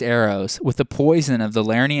dipped his arrows with the poison of the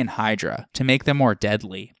Lernaean Hydra to make them more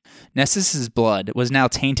deadly, Nessus' blood was now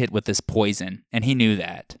tainted with this poison, and he knew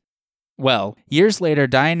that. Well, years later,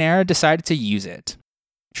 Deianira decided to use it.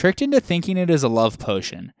 Tricked into thinking it is a love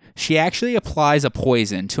potion, she actually applies a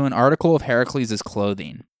poison to an article of Heracles'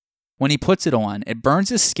 clothing. When he puts it on, it burns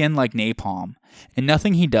his skin like napalm, and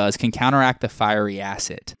nothing he does can counteract the fiery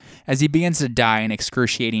acid, as he begins to die an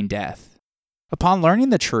excruciating death. Upon learning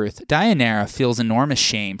the truth, Deianira feels enormous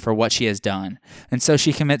shame for what she has done, and so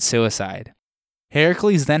she commits suicide.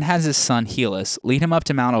 Heracles then has his son Hellas lead him up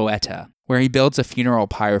to Mount Oeta, where he builds a funeral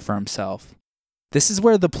pyre for himself. This is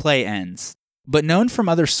where the play ends. But known from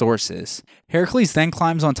other sources, Heracles then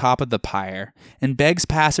climbs on top of the pyre and begs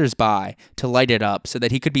passers-by to light it up so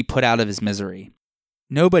that he could be put out of his misery.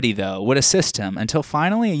 Nobody, though, would assist him until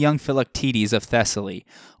finally a young Philoctetes of Thessaly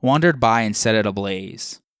wandered by and set it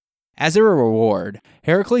ablaze. As a reward,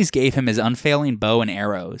 Heracles gave him his unfailing bow and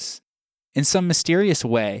arrows. In some mysterious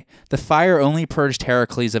way, the fire only purged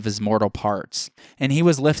Heracles of his mortal parts, and he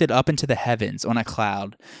was lifted up into the heavens on a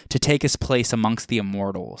cloud to take his place amongst the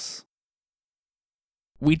immortals.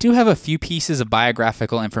 We do have a few pieces of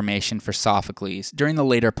biographical information for Sophocles during the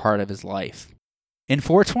later part of his life. In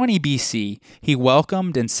 420 BC, he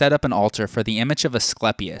welcomed and set up an altar for the image of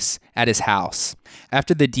Asclepius at his house,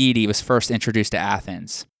 after the deity was first introduced to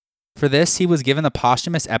Athens. For this, he was given the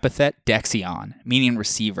posthumous epithet Dexion, meaning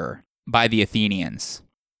receiver, by the Athenians.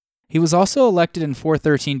 He was also elected in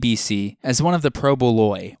 413 BC as one of the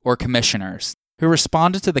proboloi, or commissioners, who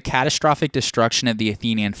responded to the catastrophic destruction of the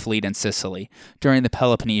Athenian fleet in Sicily during the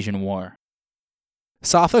Peloponnesian War.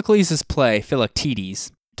 Sophocles' play,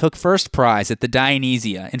 Philoctetes, took first prize at the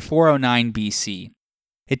Dionysia in 409 BC.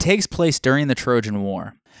 It takes place during the Trojan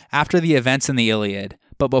War, after the events in the Iliad,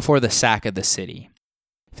 but before the sack of the city.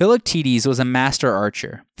 Philoctetes was a master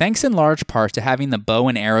archer, thanks in large part to having the bow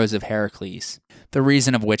and arrows of Heracles, the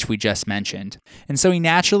reason of which we just mentioned, and so he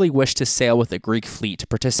naturally wished to sail with the Greek fleet to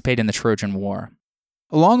participate in the Trojan War.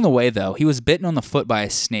 Along the way, though, he was bitten on the foot by a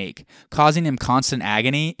snake, causing him constant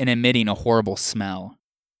agony and emitting a horrible smell.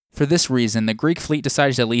 For this reason, the Greek fleet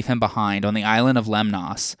decided to leave him behind on the island of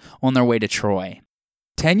Lemnos on their way to Troy.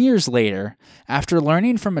 10 years later, after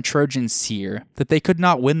learning from a Trojan seer that they could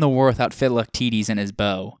not win the war without Philoctetes and his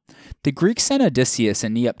bow, the Greeks sent Odysseus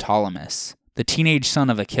and Neoptolemus, the teenage son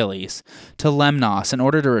of Achilles, to Lemnos in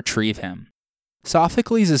order to retrieve him.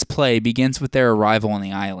 Sophocles' play begins with their arrival on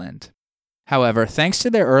the island. However, thanks to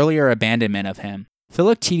their earlier abandonment of him,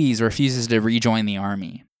 Philoctetes refuses to rejoin the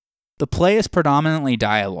army. The play is predominantly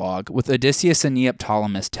dialogue, with Odysseus and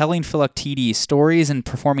Neoptolemus telling Philoctetes stories and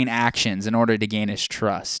performing actions in order to gain his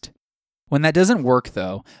trust. When that doesn't work,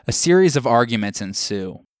 though, a series of arguments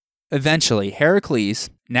ensue. Eventually, Heracles,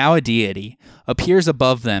 now a deity, appears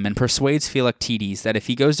above them and persuades Philoctetes that if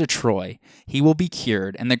he goes to Troy, he will be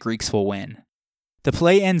cured and the Greeks will win. The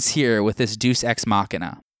play ends here with this deus ex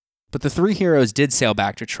machina. But the three heroes did sail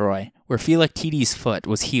back to Troy, where Philoctetes' foot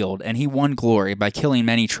was healed and he won glory by killing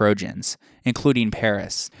many Trojans, including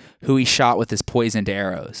Paris, who he shot with his poisoned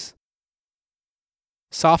arrows.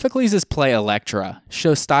 Sophocles' play Electra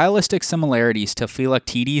shows stylistic similarities to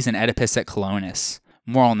Philoctetes and Oedipus at Colonus,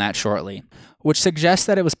 more on that shortly, which suggests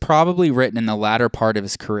that it was probably written in the latter part of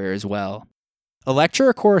his career as well.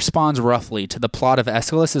 Electra corresponds roughly to the plot of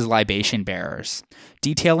Aeschylus' Libation Bearers,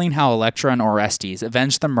 detailing how Electra and Orestes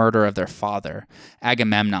avenged the murder of their father,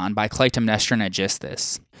 Agamemnon, by Clytemnestra and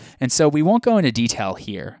Aegisthus, and so we won't go into detail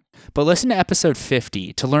here, but listen to episode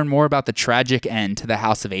 50 to learn more about the tragic end to the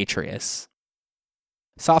House of Atreus.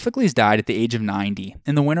 Sophocles died at the age of 90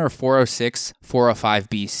 in the winter of 406-405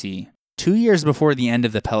 BC, 2 years before the end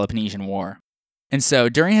of the Peloponnesian War. And so,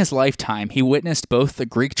 during his lifetime, he witnessed both the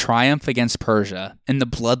Greek triumph against Persia and the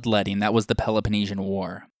bloodletting that was the Peloponnesian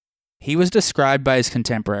War. He was described by his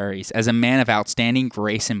contemporaries as a man of outstanding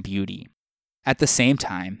grace and beauty. At the same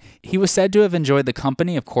time, he was said to have enjoyed the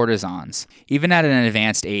company of courtesans, even at an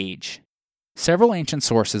advanced age. Several ancient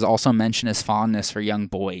sources also mention his fondness for young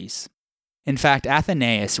boys. In fact,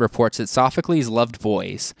 Athenaeus reports that Sophocles loved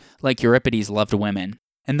boys, like Euripides loved women,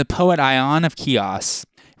 and the poet Ion of Chios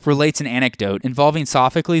relates an anecdote involving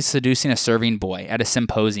Sophocles seducing a serving boy at a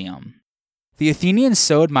symposium. The Athenians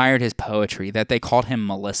so admired his poetry that they called him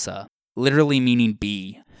Melissa, literally meaning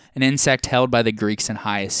bee, an insect held by the Greeks in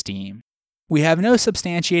high esteem. We have no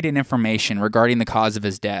substantiated information regarding the cause of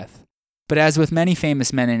his death, but as with many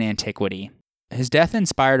famous men in antiquity, his death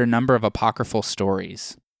inspired a number of apocryphal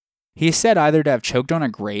stories. He is said either to have choked on a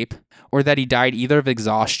grape, or that he died either of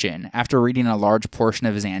exhaustion after reading a large portion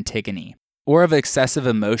of his Antigone, or of excessive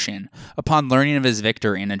emotion upon learning of his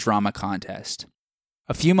victory in a drama contest.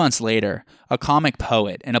 A few months later, a comic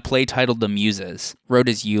poet in a play titled The Muses wrote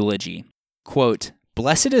his eulogy. Quote,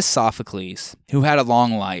 "Blessed is Sophocles, who had a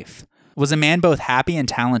long life, was a man both happy and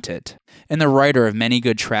talented, and the writer of many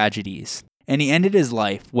good tragedies, and he ended his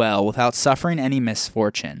life well without suffering any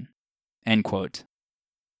misfortune." End quote.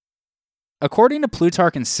 According to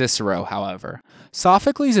Plutarch and Cicero, however,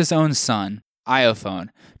 Sophocles' own son, Iophone,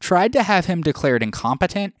 tried to have him declared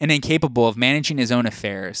incompetent and incapable of managing his own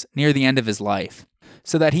affairs near the end of his life,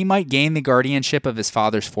 so that he might gain the guardianship of his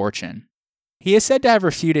father's fortune. He is said to have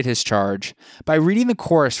refuted his charge by reading the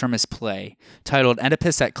chorus from his play, titled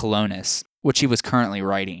Oedipus at Colonus, which he was currently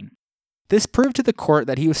writing. This proved to the court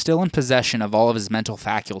that he was still in possession of all of his mental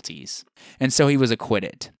faculties, and so he was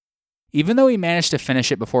acquitted. Even though he managed to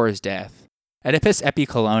finish it before his death, Oedipus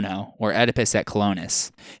Epicolono, or Oedipus at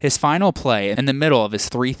Colonus, his final play in the middle of his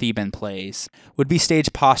 3 Theban plays, would be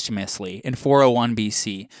staged posthumously in 401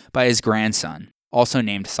 BC by his grandson, also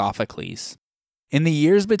named Sophocles. In the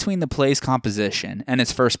years between the play's composition and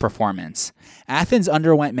its first performance, Athens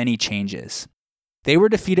underwent many changes. They were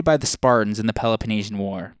defeated by the Spartans in the Peloponnesian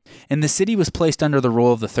War, and the city was placed under the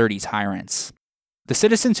rule of the 30 tyrants. The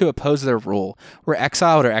citizens who opposed their rule were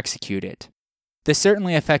exiled or executed. This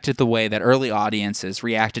certainly affected the way that early audiences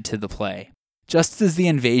reacted to the play, just as the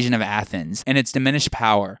invasion of Athens and its diminished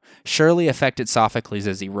power surely affected Sophocles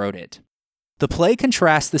as he wrote it. The play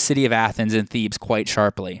contrasts the city of Athens and Thebes quite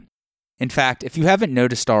sharply. In fact, if you haven't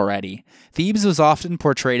noticed already, Thebes was often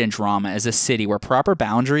portrayed in drama as a city where proper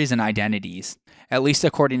boundaries and identities, at least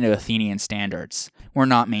according to Athenian standards, were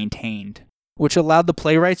not maintained, which allowed the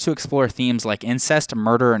playwrights to explore themes like incest,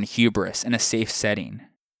 murder, and hubris in a safe setting.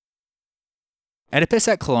 Oedipus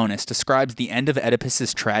at Colonus describes the end of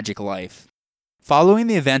Oedipus's tragic life. Following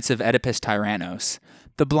the events of Oedipus Tyrannos,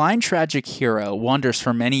 the blind tragic hero wanders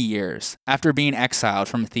for many years after being exiled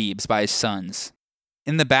from Thebes by his sons.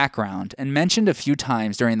 In the background, and mentioned a few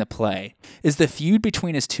times during the play, is the feud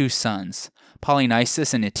between his 2 sons,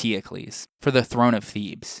 Polynices and Eteocles, for the throne of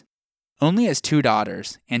Thebes. Only his 2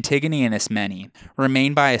 daughters, Antigone and Ismene,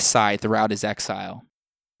 remain by his side throughout his exile.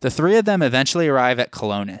 The 3 of them eventually arrive at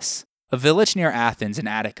Colonus, a village near Athens in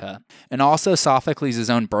Attica, and also Sophocles'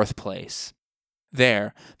 own birthplace.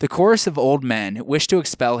 There, the chorus of old men wish to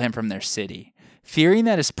expel him from their city, fearing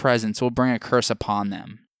that his presence will bring a curse upon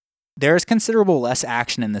them. There is considerable less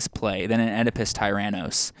action in this play than in Oedipus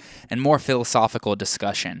Tyrannos, and more philosophical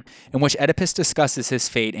discussion, in which Oedipus discusses his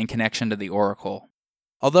fate in connection to the oracle.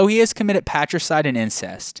 Although he has committed patricide and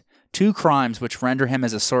incest, two crimes which render him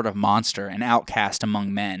as a sort of monster and outcast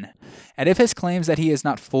among men, Oedipus claims that he is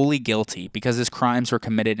not fully guilty because his crimes were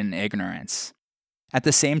committed in ignorance. At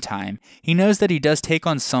the same time, he knows that he does take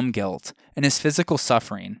on some guilt, and his physical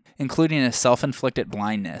suffering, including his self-inflicted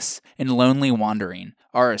blindness and lonely wandering,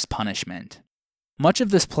 are his punishment. Much of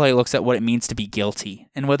this play looks at what it means to be guilty,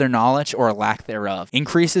 and whether knowledge or lack thereof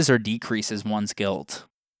increases or decreases one's guilt.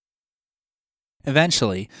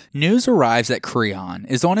 Eventually, news arrives that Creon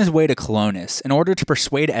is on his way to Colonus in order to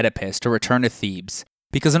persuade Oedipus to return to Thebes,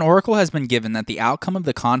 because an oracle has been given that the outcome of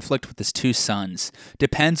the conflict with his two sons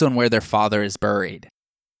depends on where their father is buried.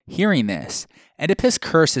 Hearing this, Oedipus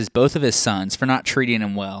curses both of his sons for not treating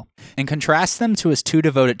him well, and contrasts them to his two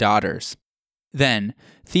devoted daughters. Then,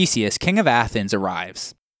 Theseus, king of Athens,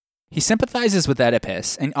 arrives. He sympathizes with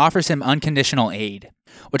Oedipus and offers him unconditional aid,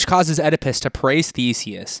 which causes Oedipus to praise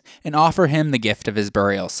Theseus and offer him the gift of his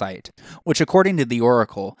burial site, which according to the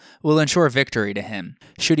oracle will ensure victory to him,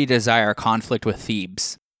 should he desire conflict with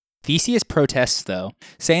Thebes. Theseus protests though,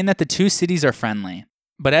 saying that the two cities are friendly,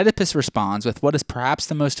 but Oedipus responds with what is perhaps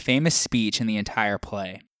the most famous speech in the entire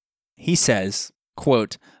play. He says,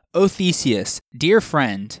 quote, "O Theseus, dear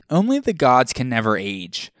friend, only the gods can never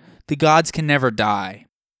age. The gods can never die.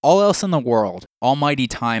 All else in the world, almighty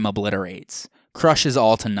time obliterates, crushes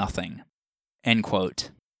all to nothing." End quote.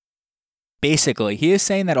 Basically, he is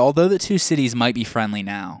saying that although the two cities might be friendly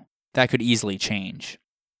now, that could easily change.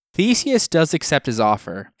 Theseus does accept his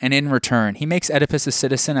offer, and in return, he makes Oedipus a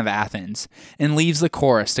citizen of Athens and leaves the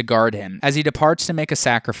chorus to guard him as he departs to make a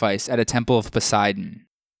sacrifice at a temple of Poseidon.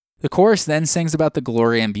 The chorus then sings about the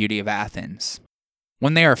glory and beauty of Athens.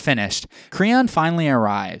 When they are finished, Creon finally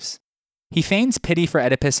arrives. He feigns pity for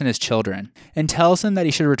Oedipus and his children, and tells him that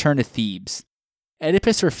he should return to Thebes.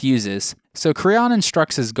 Oedipus refuses, so Creon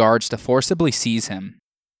instructs his guards to forcibly seize him.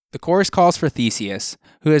 The chorus calls for Theseus,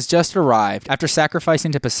 who has just arrived after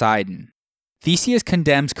sacrificing to Poseidon. Theseus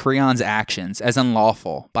condemns Creon's actions as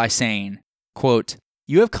unlawful by saying, quote,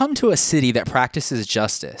 "You have come to a city that practices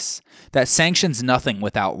justice, that sanctions nothing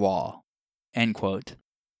without law." End quote.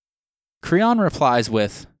 Creon replies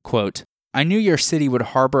with, quote, "I knew your city would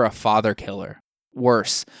harbor a father killer.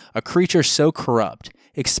 Worse, a creature so corrupt,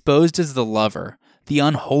 exposed as the lover, the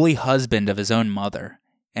unholy husband of his own mother."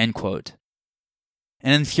 End quote.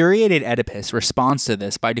 An infuriated Oedipus responds to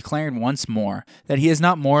this by declaring once more that he is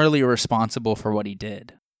not morally responsible for what he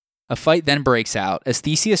did. A fight then breaks out as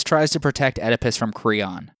Theseus tries to protect Oedipus from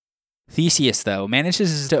Creon. Theseus, though,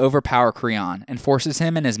 manages to overpower Creon and forces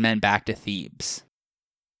him and his men back to Thebes.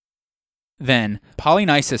 Then,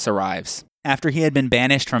 Polynices arrives, after he had been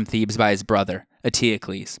banished from Thebes by his brother,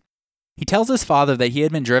 Eteocles. He tells his father that he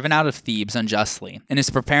had been driven out of Thebes unjustly and is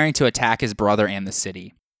preparing to attack his brother and the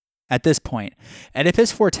city. At this point,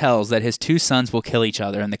 Oedipus foretells that his two sons will kill each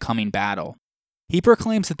other in the coming battle. He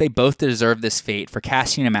proclaims that they both deserve this fate for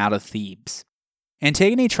casting him out of Thebes.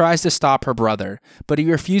 Antigone tries to stop her brother, but he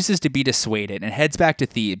refuses to be dissuaded and heads back to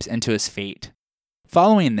Thebes and to his fate.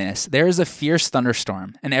 Following this, there is a fierce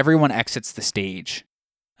thunderstorm, and everyone exits the stage.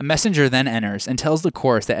 A messenger then enters and tells the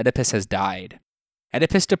chorus that Oedipus has died.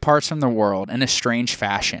 Oedipus departs from the world in a strange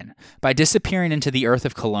fashion by disappearing into the earth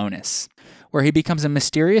of Colonus, where he becomes a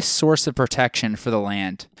mysterious source of protection for the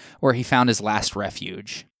land, where he found his last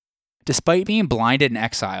refuge. Despite being blinded and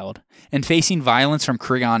exiled, and facing violence from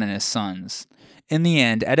Creon and his sons, in the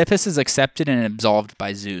end, Oedipus is accepted and absolved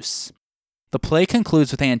by Zeus. The play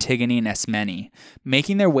concludes with Antigone and Ismene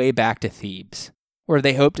making their way back to Thebes, where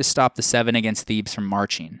they hope to stop the seven against Thebes from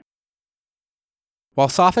marching. While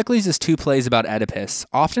Sophocles' two plays about Oedipus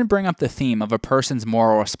often bring up the theme of a person's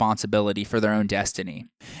moral responsibility for their own destiny,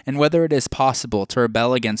 and whether it is possible to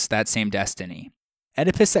rebel against that same destiny,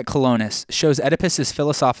 Oedipus at Colonus shows Oedipus'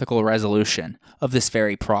 philosophical resolution of this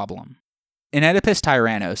very problem. In Oedipus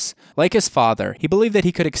Tyrannos, like his father, he believed that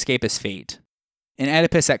he could escape his fate. In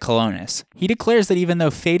Oedipus at Colonus, he declares that even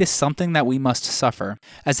though fate is something that we must suffer,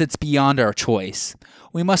 as it's beyond our choice,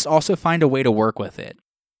 we must also find a way to work with it.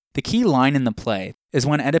 The key line in the play is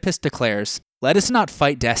when Oedipus declares, "Let us not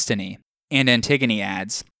fight destiny," and Antigone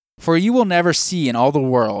adds, "For you will never see in all the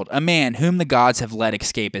world a man whom the gods have let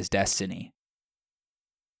escape his destiny."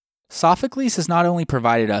 Sophocles has not only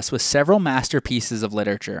provided us with several masterpieces of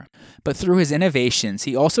literature, but through his innovations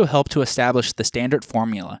he also helped to establish the standard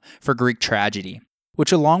formula for Greek tragedy,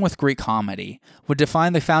 which along with Greek comedy, would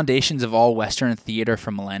define the foundations of all Western theater for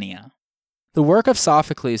millennia. The work of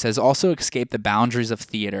Sophocles has also escaped the boundaries of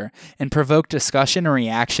theater and provoked discussion and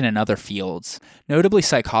reaction in other fields, notably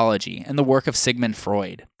psychology and the work of Sigmund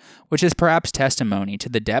Freud, which is perhaps testimony to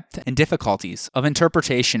the depth and difficulties of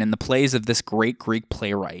interpretation in the plays of this great Greek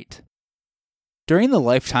playwright. During the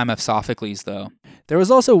lifetime of Sophocles, though, there was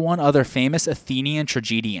also one other famous Athenian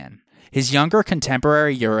tragedian, his younger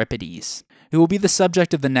contemporary Euripides, who will be the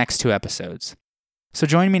subject of the next 2 episodes. So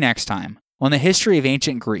join me next time on the History of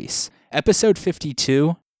Ancient Greece, Episode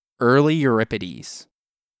 52, Early Euripides.